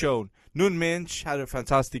 they shown. Nuno Mendes had a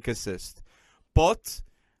fantastic assist. Bot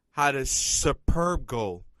had a superb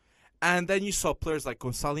goal. And then you saw players like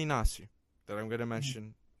Gonçalo Inácio, that I'm going to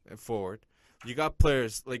mention forward. You got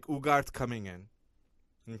players like Ugarte coming in.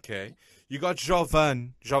 Okay. You got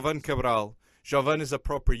Jovan Cabral. Jovan is a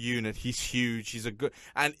proper unit. He's huge. He's a good...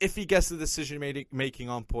 And if he gets the decision-making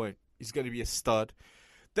on point, he's going to be a stud.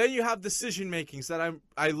 Then you have decision-makings that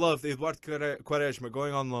I love. Eduardo Quaresma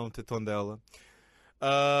going on loan to Tondela.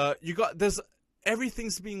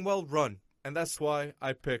 Everything's being well run. And that's why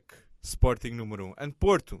I pick Sporting número 1. And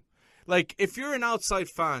Porto. Like, if you're an outside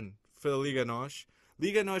fan for the Liga NOS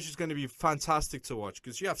is going to be fantastic to watch.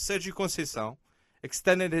 Because you have Sérgio Conceição,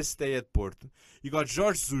 extended his stay at Porto. You got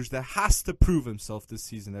Jorge Jesus that has to prove himself this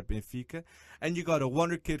season at Benfica. And you got a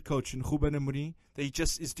Wonderkid coach in Ruben Amorim that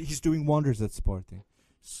he's doing wonders at Sporting.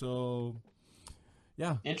 So,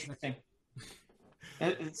 yeah. Interesting.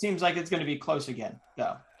 It seems like it's going to be close again,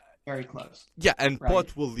 though. Very close. Yeah, and right.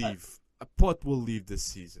 Pot will leave. Pot will leave this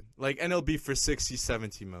season. And it'll be for 60,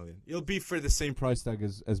 70 million. It'll be for the same price tag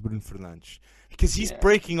as Bruno Fernandes. Because he's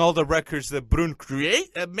breaking all the records that Bruno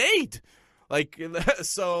made.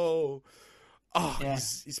 He's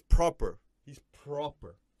proper. He's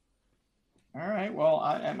proper. All right. Well,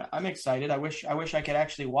 I'm excited. I wish I could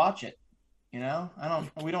actually watch it. You know,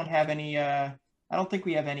 we don't have any. I don't think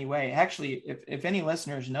we have any way. Actually, if any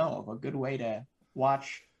listeners know of a good way to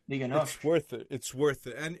watch Liga NOS, it's worth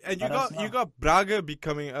it. And you got Braga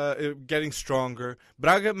becoming getting stronger.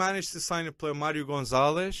 Braga managed to sign a player, Mario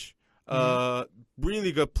Gonzalez.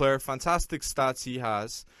 Really good player, fantastic stats he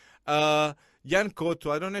has. Jan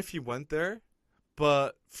Couto, I don't know if he went there,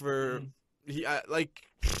 but I like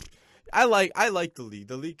the league.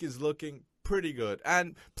 The league is looking pretty good.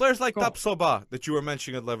 And players like Tapsoba that you were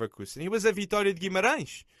mentioning at Leverkusen. He was at Vitória de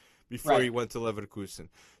Guimarães before he went to Leverkusen.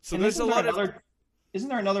 So there's a lot of... Isn't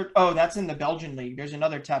there another... Oh, that's in the Belgian league. There's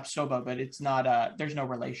another Tapsoba, but it's not... there's no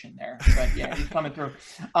relation there. But yeah, he's coming through.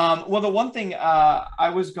 Well, the one thing I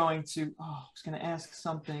was going to ask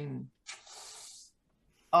something...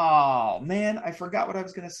 Oh, man, I forgot what I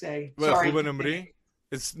was going to say. Sorry. Ruben Amorim?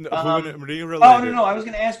 It's Ruben Amorim related. Oh, no, I was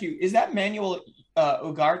going to ask you, is that Manuel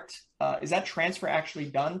Ugarte, is that transfer actually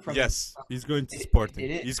done? Yes, he's going to Sporting.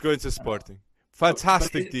 He's going to Sporting.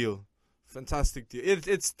 Fantastic deal. Fantastic deal.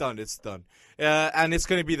 It's done. And it's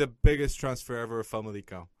going to be the biggest transfer ever of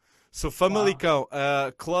Famalicão. So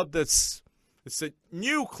Famalicão, club it's a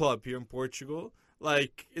new club here in Portugal.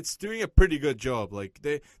 It's doing a pretty good job.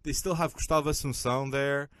 They still have Gustavo Assunção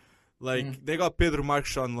there. They got Pedro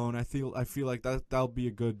Marques on loan. I feel like that'll be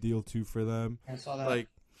a good deal too for them. I saw that.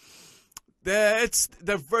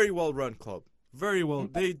 They're very well run club. Very well.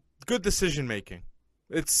 They good decision making.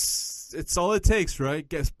 It's all it takes, right?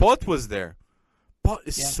 Guess Bot was there. Bot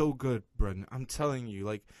is so good, Brendan. I'm telling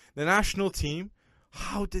you, the national team,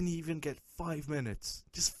 how didn't he even get 5 minutes?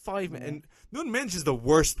 Just 5 minutes. And Nuno Mendes is the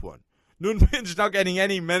worst one. Nuno Mendes not getting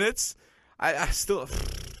any minutes. I still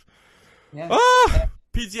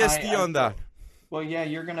PTSD on that. Well, yeah,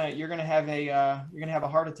 you're gonna have a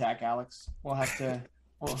heart attack, Alex. We'll have to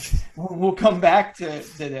we'll come back to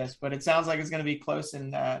this, but it sounds like it's gonna be close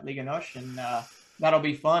in Liga Nosh, and that'll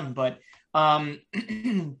be fun. But um,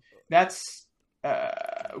 that's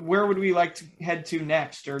where would we like to head to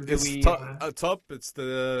next, or do It's we? top. It's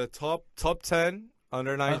the top 10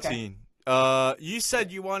 under 19. You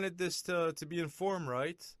said you wanted this to be in form,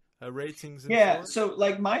 right? Ratings and Yeah, form. so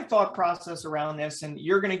like my thought process around this, and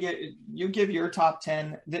you give your top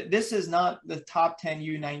 10. This is not the top 10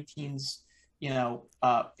 U19s,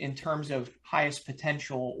 in terms of highest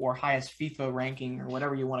potential or highest FIFA ranking or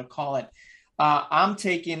whatever you want to call it. I'm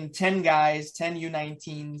taking 10 guys, 10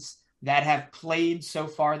 U19s that have played so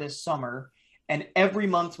far this summer. And every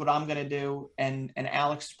month, what I'm going to do, and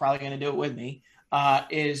Alex is probably going to do it with me,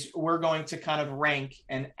 is we're going to kind of rank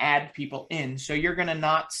and add people in. So you're going to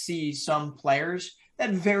not see some players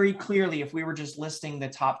that very clearly, if we were just listing the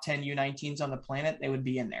top 10 U19s on the planet, they would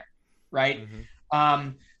be in there, right?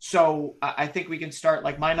 So I think we can start,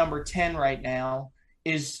 like my number 10 right now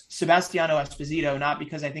is Sebastiano Esposito, not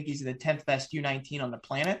because I think he's the 10th best U19 on the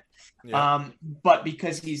planet, but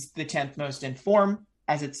because he's the 10th most in form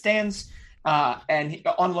as it stands, and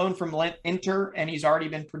on loan from Inter, and he's already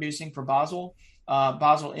been producing for Basel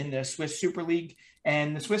in the Swiss Super League.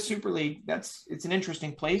 And the Swiss Super League, it's an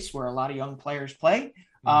interesting place where a lot of young players play.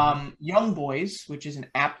 Young Boys, which is an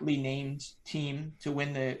aptly named team to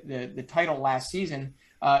win the title last season,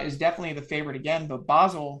 is definitely the favorite again. But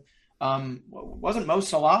Basel, wasn't Mo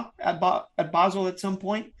Salah at Basel at some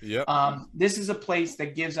point? This is a place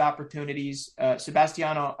that gives opportunities.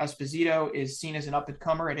 Sebastiano Esposito is seen as an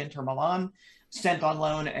up-and-comer at Inter Milan, sent on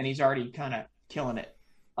loan, and he's already kind of killing it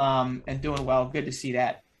and doing well. Good to see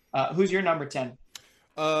that. Who's your number 10?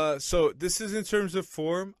 So this is in terms of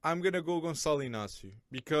form. I'm gonna go Gonçalo Inácio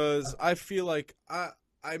because I feel like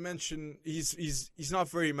I mentioned he's not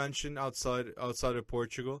very mentioned outside of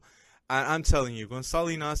Portugal. And I'm telling you,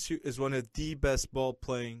 Gonçalo Inácio is one of the best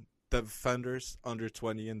ball-playing defenders under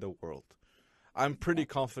 20 in the world. I'm pretty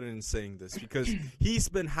confident in saying this because he's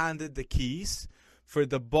been handed the keys for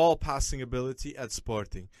the ball passing ability at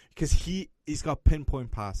Sporting because he's got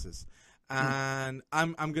pinpoint passes. And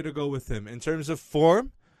I'm going to go with him. In terms of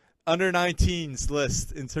form, under 19s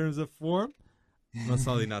list, in terms of form,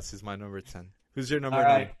 Gonçalo Inácio is my number 10. Who's your number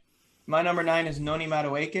 9? My number 9 is Noni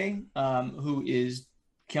Madueke, who is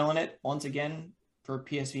killing it once again for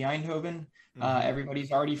PSV Eindhoven.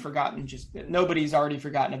 Nobody's already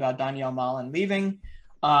forgotten about Daniel Malen leaving.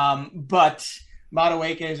 But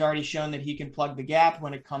Madueke has already shown that he can plug the gap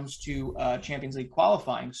when it comes to Champions League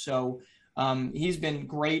qualifying. So he's been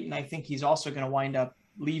great. And I think he's also going to wind up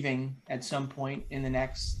leaving at some point in the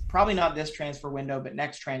next, probably not this transfer window, but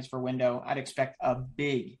next transfer window. I'd expect a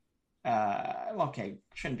big,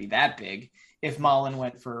 shouldn't be that big if Malen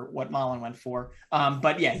went for what Malen went for.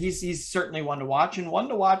 But yeah, he's certainly one to watch, and one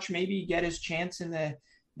to watch maybe get his chance in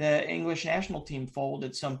the English national team fold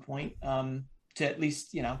at some point, to at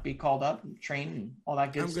least, be called up and train and all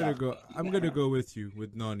that good stuff. I'm gonna go with you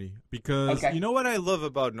with Noni because you know what I love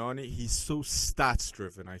about Noni? He's so stats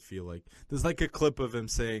driven. I feel like there's like a clip of him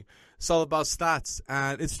saying it's all about stats,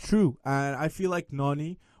 and it's true. And I feel like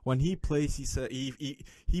Noni, when he plays,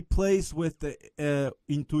 he plays with the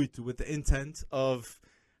intuit, with the intent of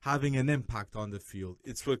having an impact on the field.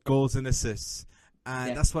 It's with goals and assists,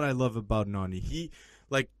 and that's what I love about Noni.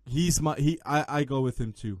 I go with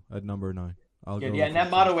him too at number 9. And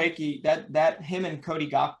that Madueke, that him and Cody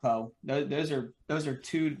Gakpo, those are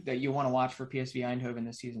two that you want to watch for PSV Eindhoven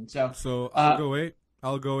this season. So I'll go 8.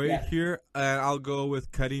 I'll go 8 here, and I'll go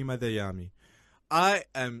with Karim Adeyemi.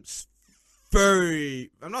 I'm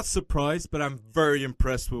not surprised, but I'm very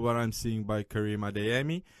impressed with what I'm seeing by Karim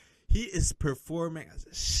Adeyemi. He is performing as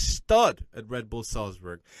a stud at Red Bull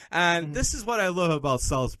Salzburg. And this is what I love about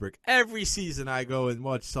Salzburg. Every season I go and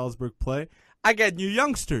watch Salzburg play, I get new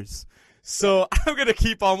youngsters. So I'm going to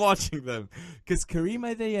keep on watching them. Because Karim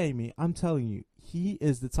Adeyemi, I'm telling you, he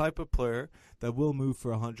is the type of player that will move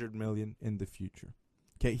for 100 million in the future.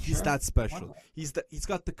 Okay, he's that special. He's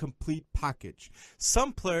got the complete package.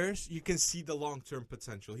 Some players, you can see the long-term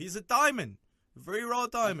potential. He's a diamond, very raw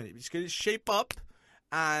diamond. He's going to shape up,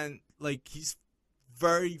 and he's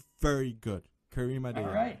very, very good. Karim Adeyemi.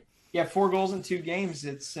 All right. Yeah, 4 goals in 2 games.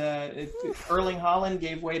 It's Erling Haaland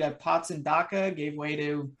gave way to Patson Daka, gave way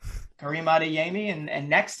to Karim Adeyemi, and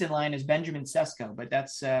next in line is Benjamin Sesko, but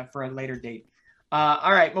that's for a later date.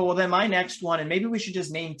 All right. Well, then my next one, and maybe we should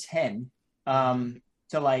just name 10. My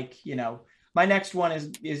next one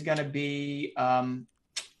is going to be,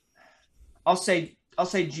 I'll say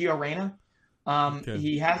Gio Reyna. Okay.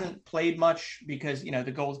 He hasn't played much because,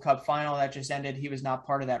 the Gold Cup final that just ended, he was not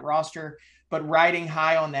part of that roster. But riding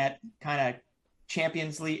high on that kind of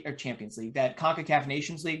Champions League, that CONCACAF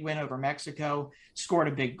Nations League win over Mexico, scored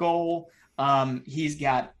a big goal. He's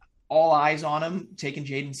got all eyes on him, taking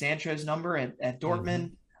Jadon Sancho's number at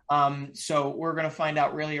Dortmund. So we're going to find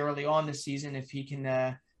out really early on this season if he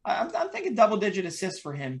can. I'm thinking double-digit assists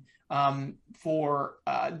for him for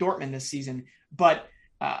Dortmund this season. But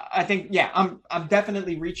I think, I'm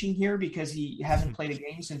definitely reaching here because he hasn't played a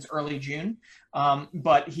game since early June.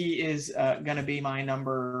 But he is going to be my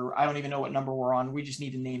number. I don't even know what number we're on. We just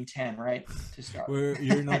need to name 10, right, to start.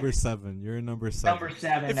 You're number 7. You're number 7. Number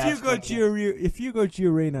 7. If you go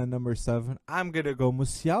Giorena number 7, I'm gonna go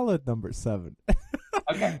Musiala at number 7.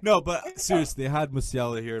 Okay. No, but seriously, I had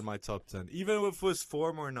Musiala here in my top 10, even if it was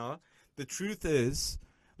form or not. The truth is,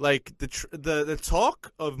 like the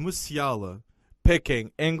talk of Musiala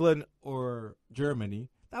picking England or Germany,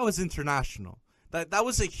 that was international. That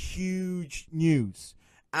was a huge news.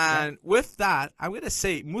 And with that, I'm going to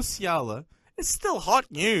say Musiala is still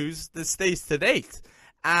hot news that stays to date.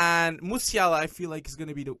 And Musiala, I feel like, is going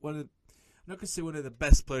to be I'm not going to say one of the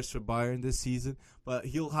best players for Bayern this season, but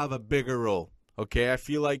he'll have a bigger role. Okay? I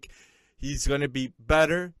feel like he's going to be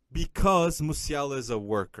better because Musiala is a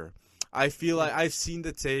worker. I feel like I've seen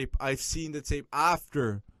the tape. I've seen the tape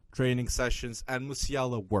after training sessions, and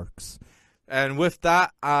Musiala works. And with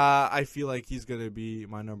that, I feel like he's going to be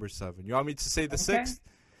my number 7. You want me to say the 6th?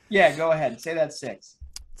 Yeah, go ahead. Say that 6.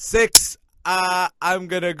 6, I'm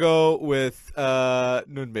going to go with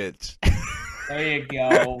Nunmich. There you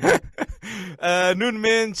go.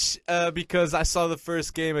 Nunmich, because I saw the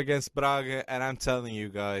first game against Braga, and I'm telling you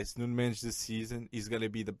guys, Nunmich this season, he's going to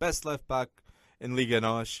be the best left back in Liga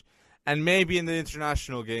NOS. And maybe in the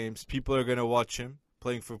international games, people are going to watch him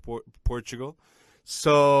playing for Portugal.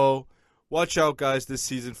 So watch out, guys, this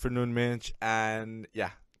season for Nunmich. And yeah,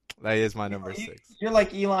 that is my number 6. You're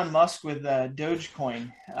like Elon Musk with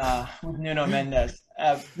Dogecoin with Nuno Mendes.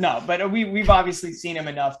 No, but we've obviously seen him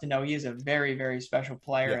enough to know he is a very, very special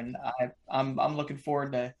player. Yeah. And I'm looking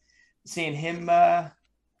forward to seeing him. I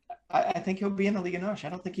think he'll be in the Liga NOS. I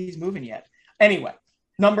don't think he's moving yet. Anyway.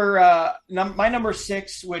 My number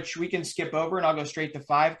 6, which we can skip over, and I'll go straight to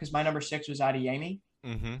 5 because my number 6 was Adeyemi.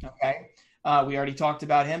 Okay, we already talked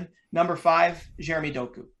about him. Number 5, Jeremy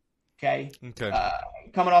Doku. Okay.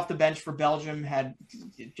 Coming off the bench for Belgium, had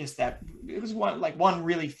just that. It was one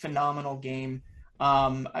really phenomenal game.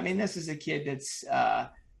 I mean, this is a kid that's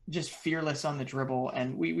just fearless on the dribble,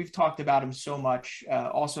 and we've talked about him so much.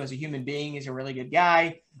 Also, as a human being, he's a really good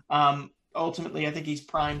guy. Ultimately, I think he's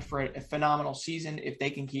primed for a phenomenal season if they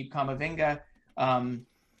can keep Camavinga.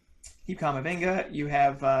 You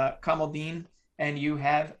have Kamaldeen, and you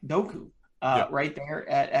have Doku right there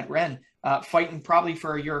at Rennes, fighting probably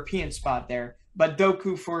for a European spot there. But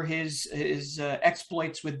Doku for his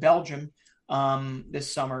exploits with Belgium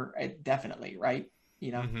this summer, definitely, right?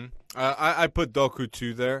 I put Doku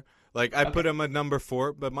too there. I put him at number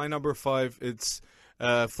 4, but my number 5 it's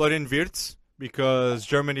Florian Wirtz. Because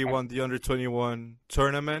Germany won the Under-21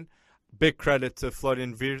 tournament. Big credit to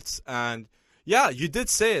Florian Wirtz. And, yeah, you did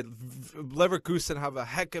say it. Leverkusen have a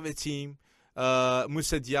heck of a team.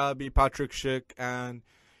 Moussa Diaby, Patrick Schick. And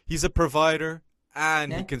he's a provider.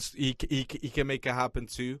 And he can make it happen,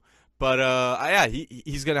 too. But,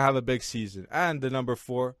 he's going to have a big season. And the number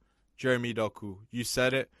 4, Jeremy Doku. You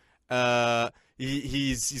said it.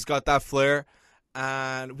 He's got that flair.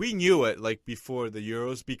 And we knew it before the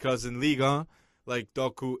Euros because in Liga,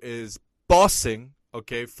 Doku is bossing.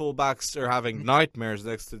 Okay, fullbacks are having nightmares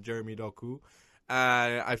next to Jeremy Doku.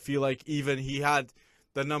 I feel like even he had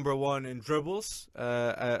the number 1 in dribbles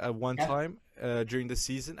at one time during the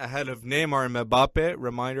season, ahead of Neymar and Mbappe.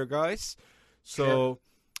 Reminder, guys. So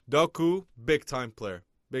Doku, big time player.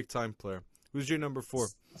 Who's your number 4?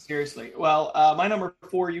 Seriously. Well, my number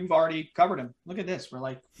 4, you've already covered him. Look at this. We're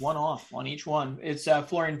one off on each one. It's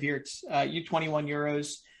Florian Wirtz, U21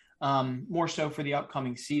 Euros, more so for the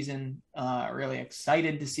upcoming season. Really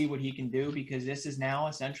excited to see what he can do because this is now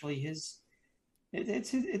essentially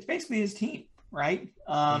it's basically his team, right?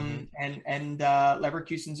 And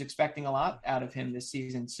Leverkusen's expecting a lot out of him this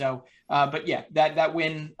season. So, but yeah, that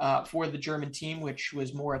win for the German team, which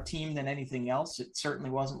was more a team than anything else. It certainly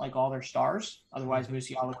wasn't like all their stars. Otherwise,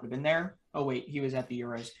 Musiala would have been there. Oh wait, he was at the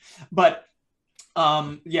Euros. But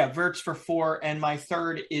Wirtz for 4, and my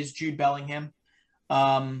 3rd is Jude Bellingham.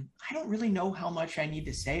 I don't really know how much I need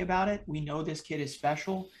to say about it. We know this kid is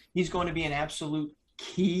special. He's going to be an absolute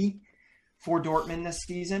key for Dortmund this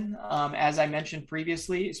season. As I mentioned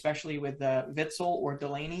previously, especially with Witzel or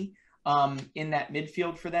Delaney in that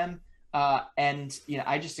midfield for them. And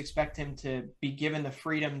I just expect him to be given the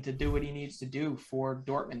freedom to do what he needs to do for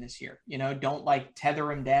Dortmund this year. Don't like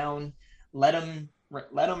tether him down. Let him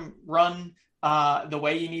run the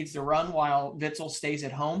way he needs to run while Witzel stays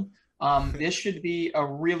at home. This should be a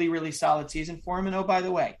really, really solid season for him. And oh, by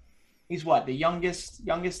the way, he's the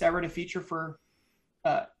youngest ever to feature for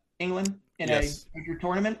England in a major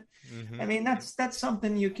tournament. Mm-hmm. I mean, that's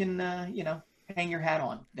something you can hang your hat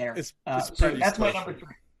on there. It's so that's my number 3.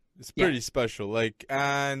 It's pretty special. I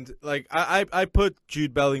put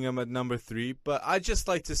Jude Bellingham at number 3, but I just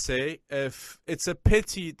like to say if it's a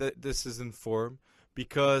pity that this is in form,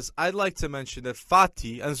 because I'd like to mention that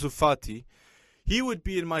Ansu Fati, he would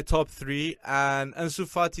be in my top 3, and Ansu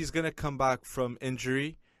Fati is going to come back from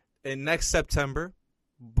injury in next September,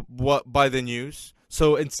 by the news.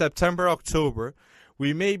 So in September, October,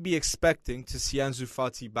 we may be expecting to see Ansu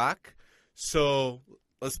Fati back. So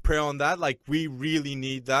let's pray on that. We really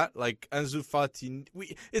need that. Ansu Fati,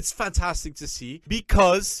 it's fantastic to see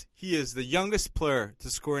because he is the youngest player to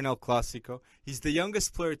score in El Clasico. He's the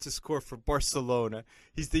youngest player to score for Barcelona.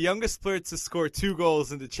 He's the youngest player to score 2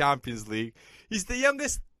 goals in the Champions League. He's the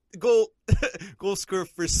youngest goal scorer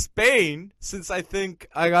for Spain since I think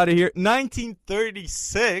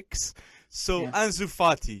 1936. So Ansu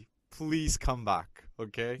Fati, please come back.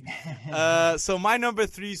 Okay, so my number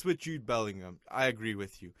 3 is with Jude Bellingham. I agree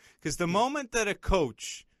with you, because the moment that a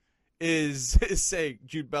coach is saying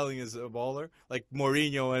Jude Bellingham is a baller, like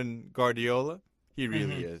Mourinho and Guardiola, he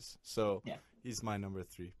really is. So he's my number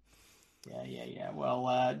 3. Yeah.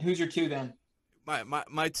 Well, who's your 2 then?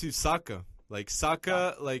 My 2, Saka.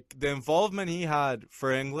 Saka, the involvement he had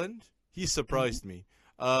for England, he surprised me.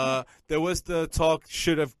 There was the talk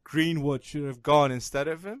Greenwood should have gone instead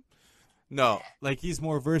of him. No, he's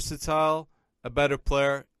more versatile, a better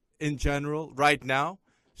player in general right now.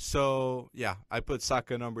 So, I put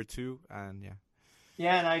Saka number 2, and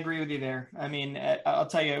Yeah, and I agree with you there. I mean, I'll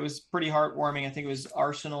tell you, it was pretty heartwarming. I think it was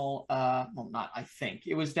Arsenal,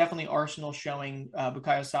 it was definitely Arsenal showing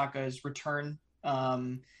Bukayo Saka's return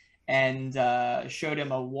and showed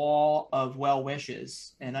him a wall of well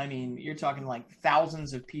wishes. And I mean, you're talking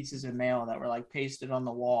thousands of pieces of mail that were pasted on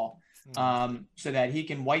the wall. So that he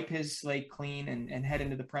can wipe his slate clean and head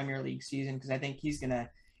into the Premier League season, because I think he's gonna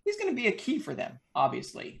be a key for them,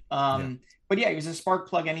 obviously. But he was a spark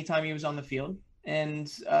plug anytime he was on the field,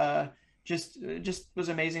 and just was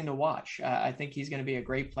amazing to watch. I think he's going to be a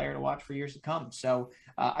great player to watch for years to come. So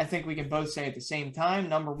I think we can both say at the same time,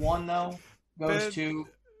 number 1 though goes to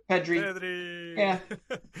Pedri. Yeah.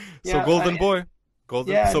 So Golden Boy.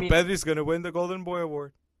 Pedri's going to win the Golden Boy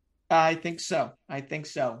award. I think so.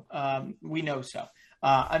 We know so.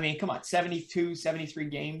 I mean, come on, 72, 73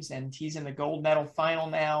 games, and he's in the gold medal final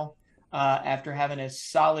now after having a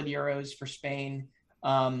solid Euros for Spain.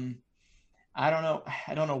 I don't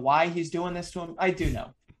know why he's doing this to him. I do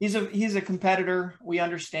know. He's a competitor. We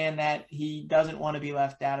understand that. He doesn't want to be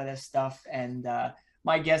left out of this stuff. And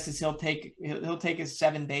my guess is he'll take his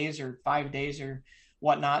 7 days or 5 days or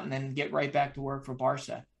whatnot, and then get right back to work for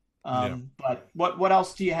Barca. But what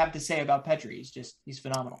else do you have to say about Pedri? He's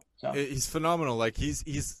phenomenal. So he's phenomenal. He's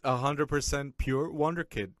 100% pure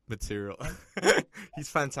Wonderkid material. He's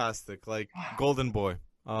fantastic. Golden Boy,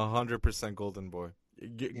 100% Golden Boy.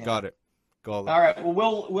 Got it. All right.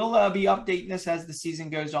 Well, we'll be updating this as the season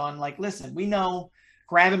goes on. Listen, we know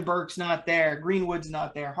Gravenberg's not there, Greenwood's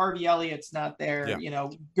not there, Harvey Elliott's not there.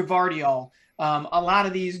 Gvardiol. A lot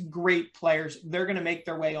of these great players, they're going to make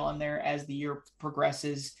their way on there as the year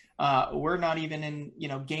progresses. We're not even in,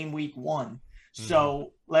 game week 1.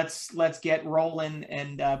 So let's get rolling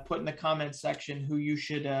and put in the comments section who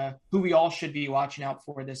we all should be watching out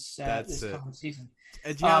for this coming season.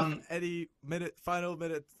 And do you have any final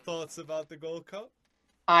minute thoughts about the Gold Cup?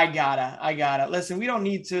 I gotta. Listen, we don't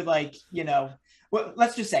need to well,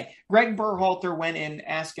 let's just say Greg Berhalter went in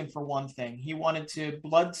asking for one thing. He wanted to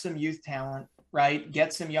blood some youth talent, right?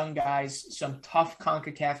 Get some young guys, some tough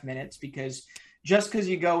CONCACAF minutes, because just because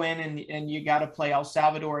you go in and you got to play El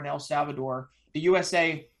Salvador, the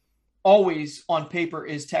USA always on paper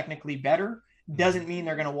is technically better, doesn't mean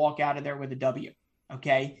they're going to walk out of there with a W,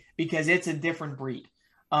 okay? Because it's a different breed.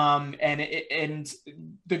 And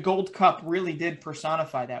the Gold Cup really did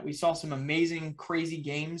personify that. We saw some amazing, crazy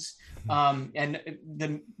games. And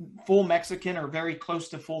the full Mexican, or very close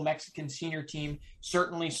to full Mexican senior team,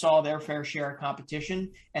 certainly saw their fair share of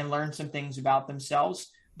competition and learned some things about themselves.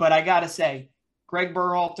 But I got to say, Greg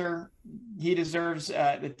Berhalter, he deserves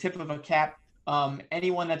the tip of a cap.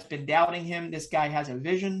 Anyone that's been doubting him, this guy has a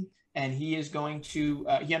vision. And he is going to,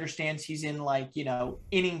 he understands he's in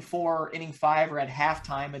inning 4, inning 5, or at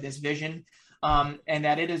halftime of this vision. and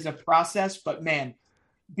that it is a process. But man,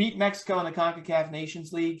 beat Mexico in the CONCACAF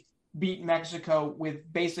Nations League, beat Mexico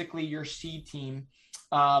with basically your C team,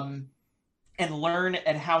 and learn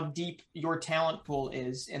at how deep your talent pool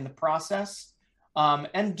is in the process,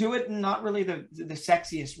 and do it in not really the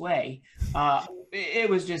sexiest way. It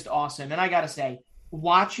was just awesome. And I got to say,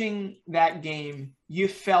 watching that game, you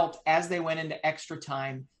felt as they went into extra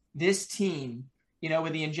time, this team,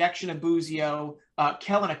 with the injection of Buzio,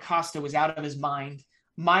 Kellen Acosta was out of his mind.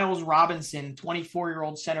 Miles Robinson,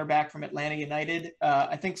 24-year-old center back from Atlanta United.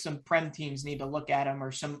 I think some Prem teams need to look at him,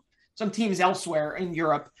 or some teams elsewhere in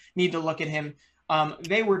Europe need to look at him.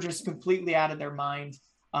 They were just completely out of their mind.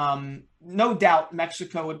 No doubt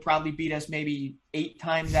Mexico would probably beat us maybe 8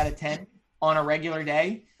 times out of 10 on a regular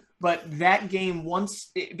day. But that game,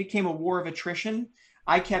 once it became a war of attrition,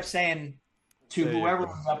 I kept saying to whoever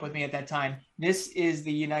was up with me at that time, this is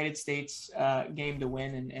the United States game to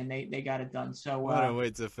win, and they got it done. So what a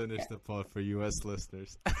way to finish the pod for U.S.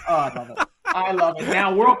 listeners. Oh, I love it. I love it.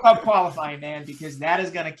 Now, World Cup qualifying, man, because that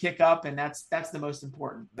is going to kick up, and that's the most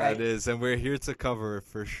important. Right? That is, and we're here to cover it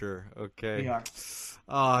for sure. Okay. We are.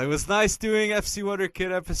 It was nice doing FC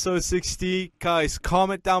Wonderkid episode 60. Guys,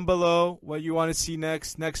 comment down below what you want to see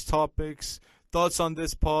next topics, thoughts on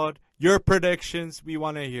this pod, your predictions. We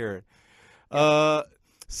want to hear it.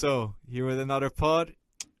 So, here with another pod.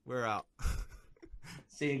 We're out.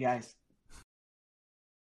 See you guys.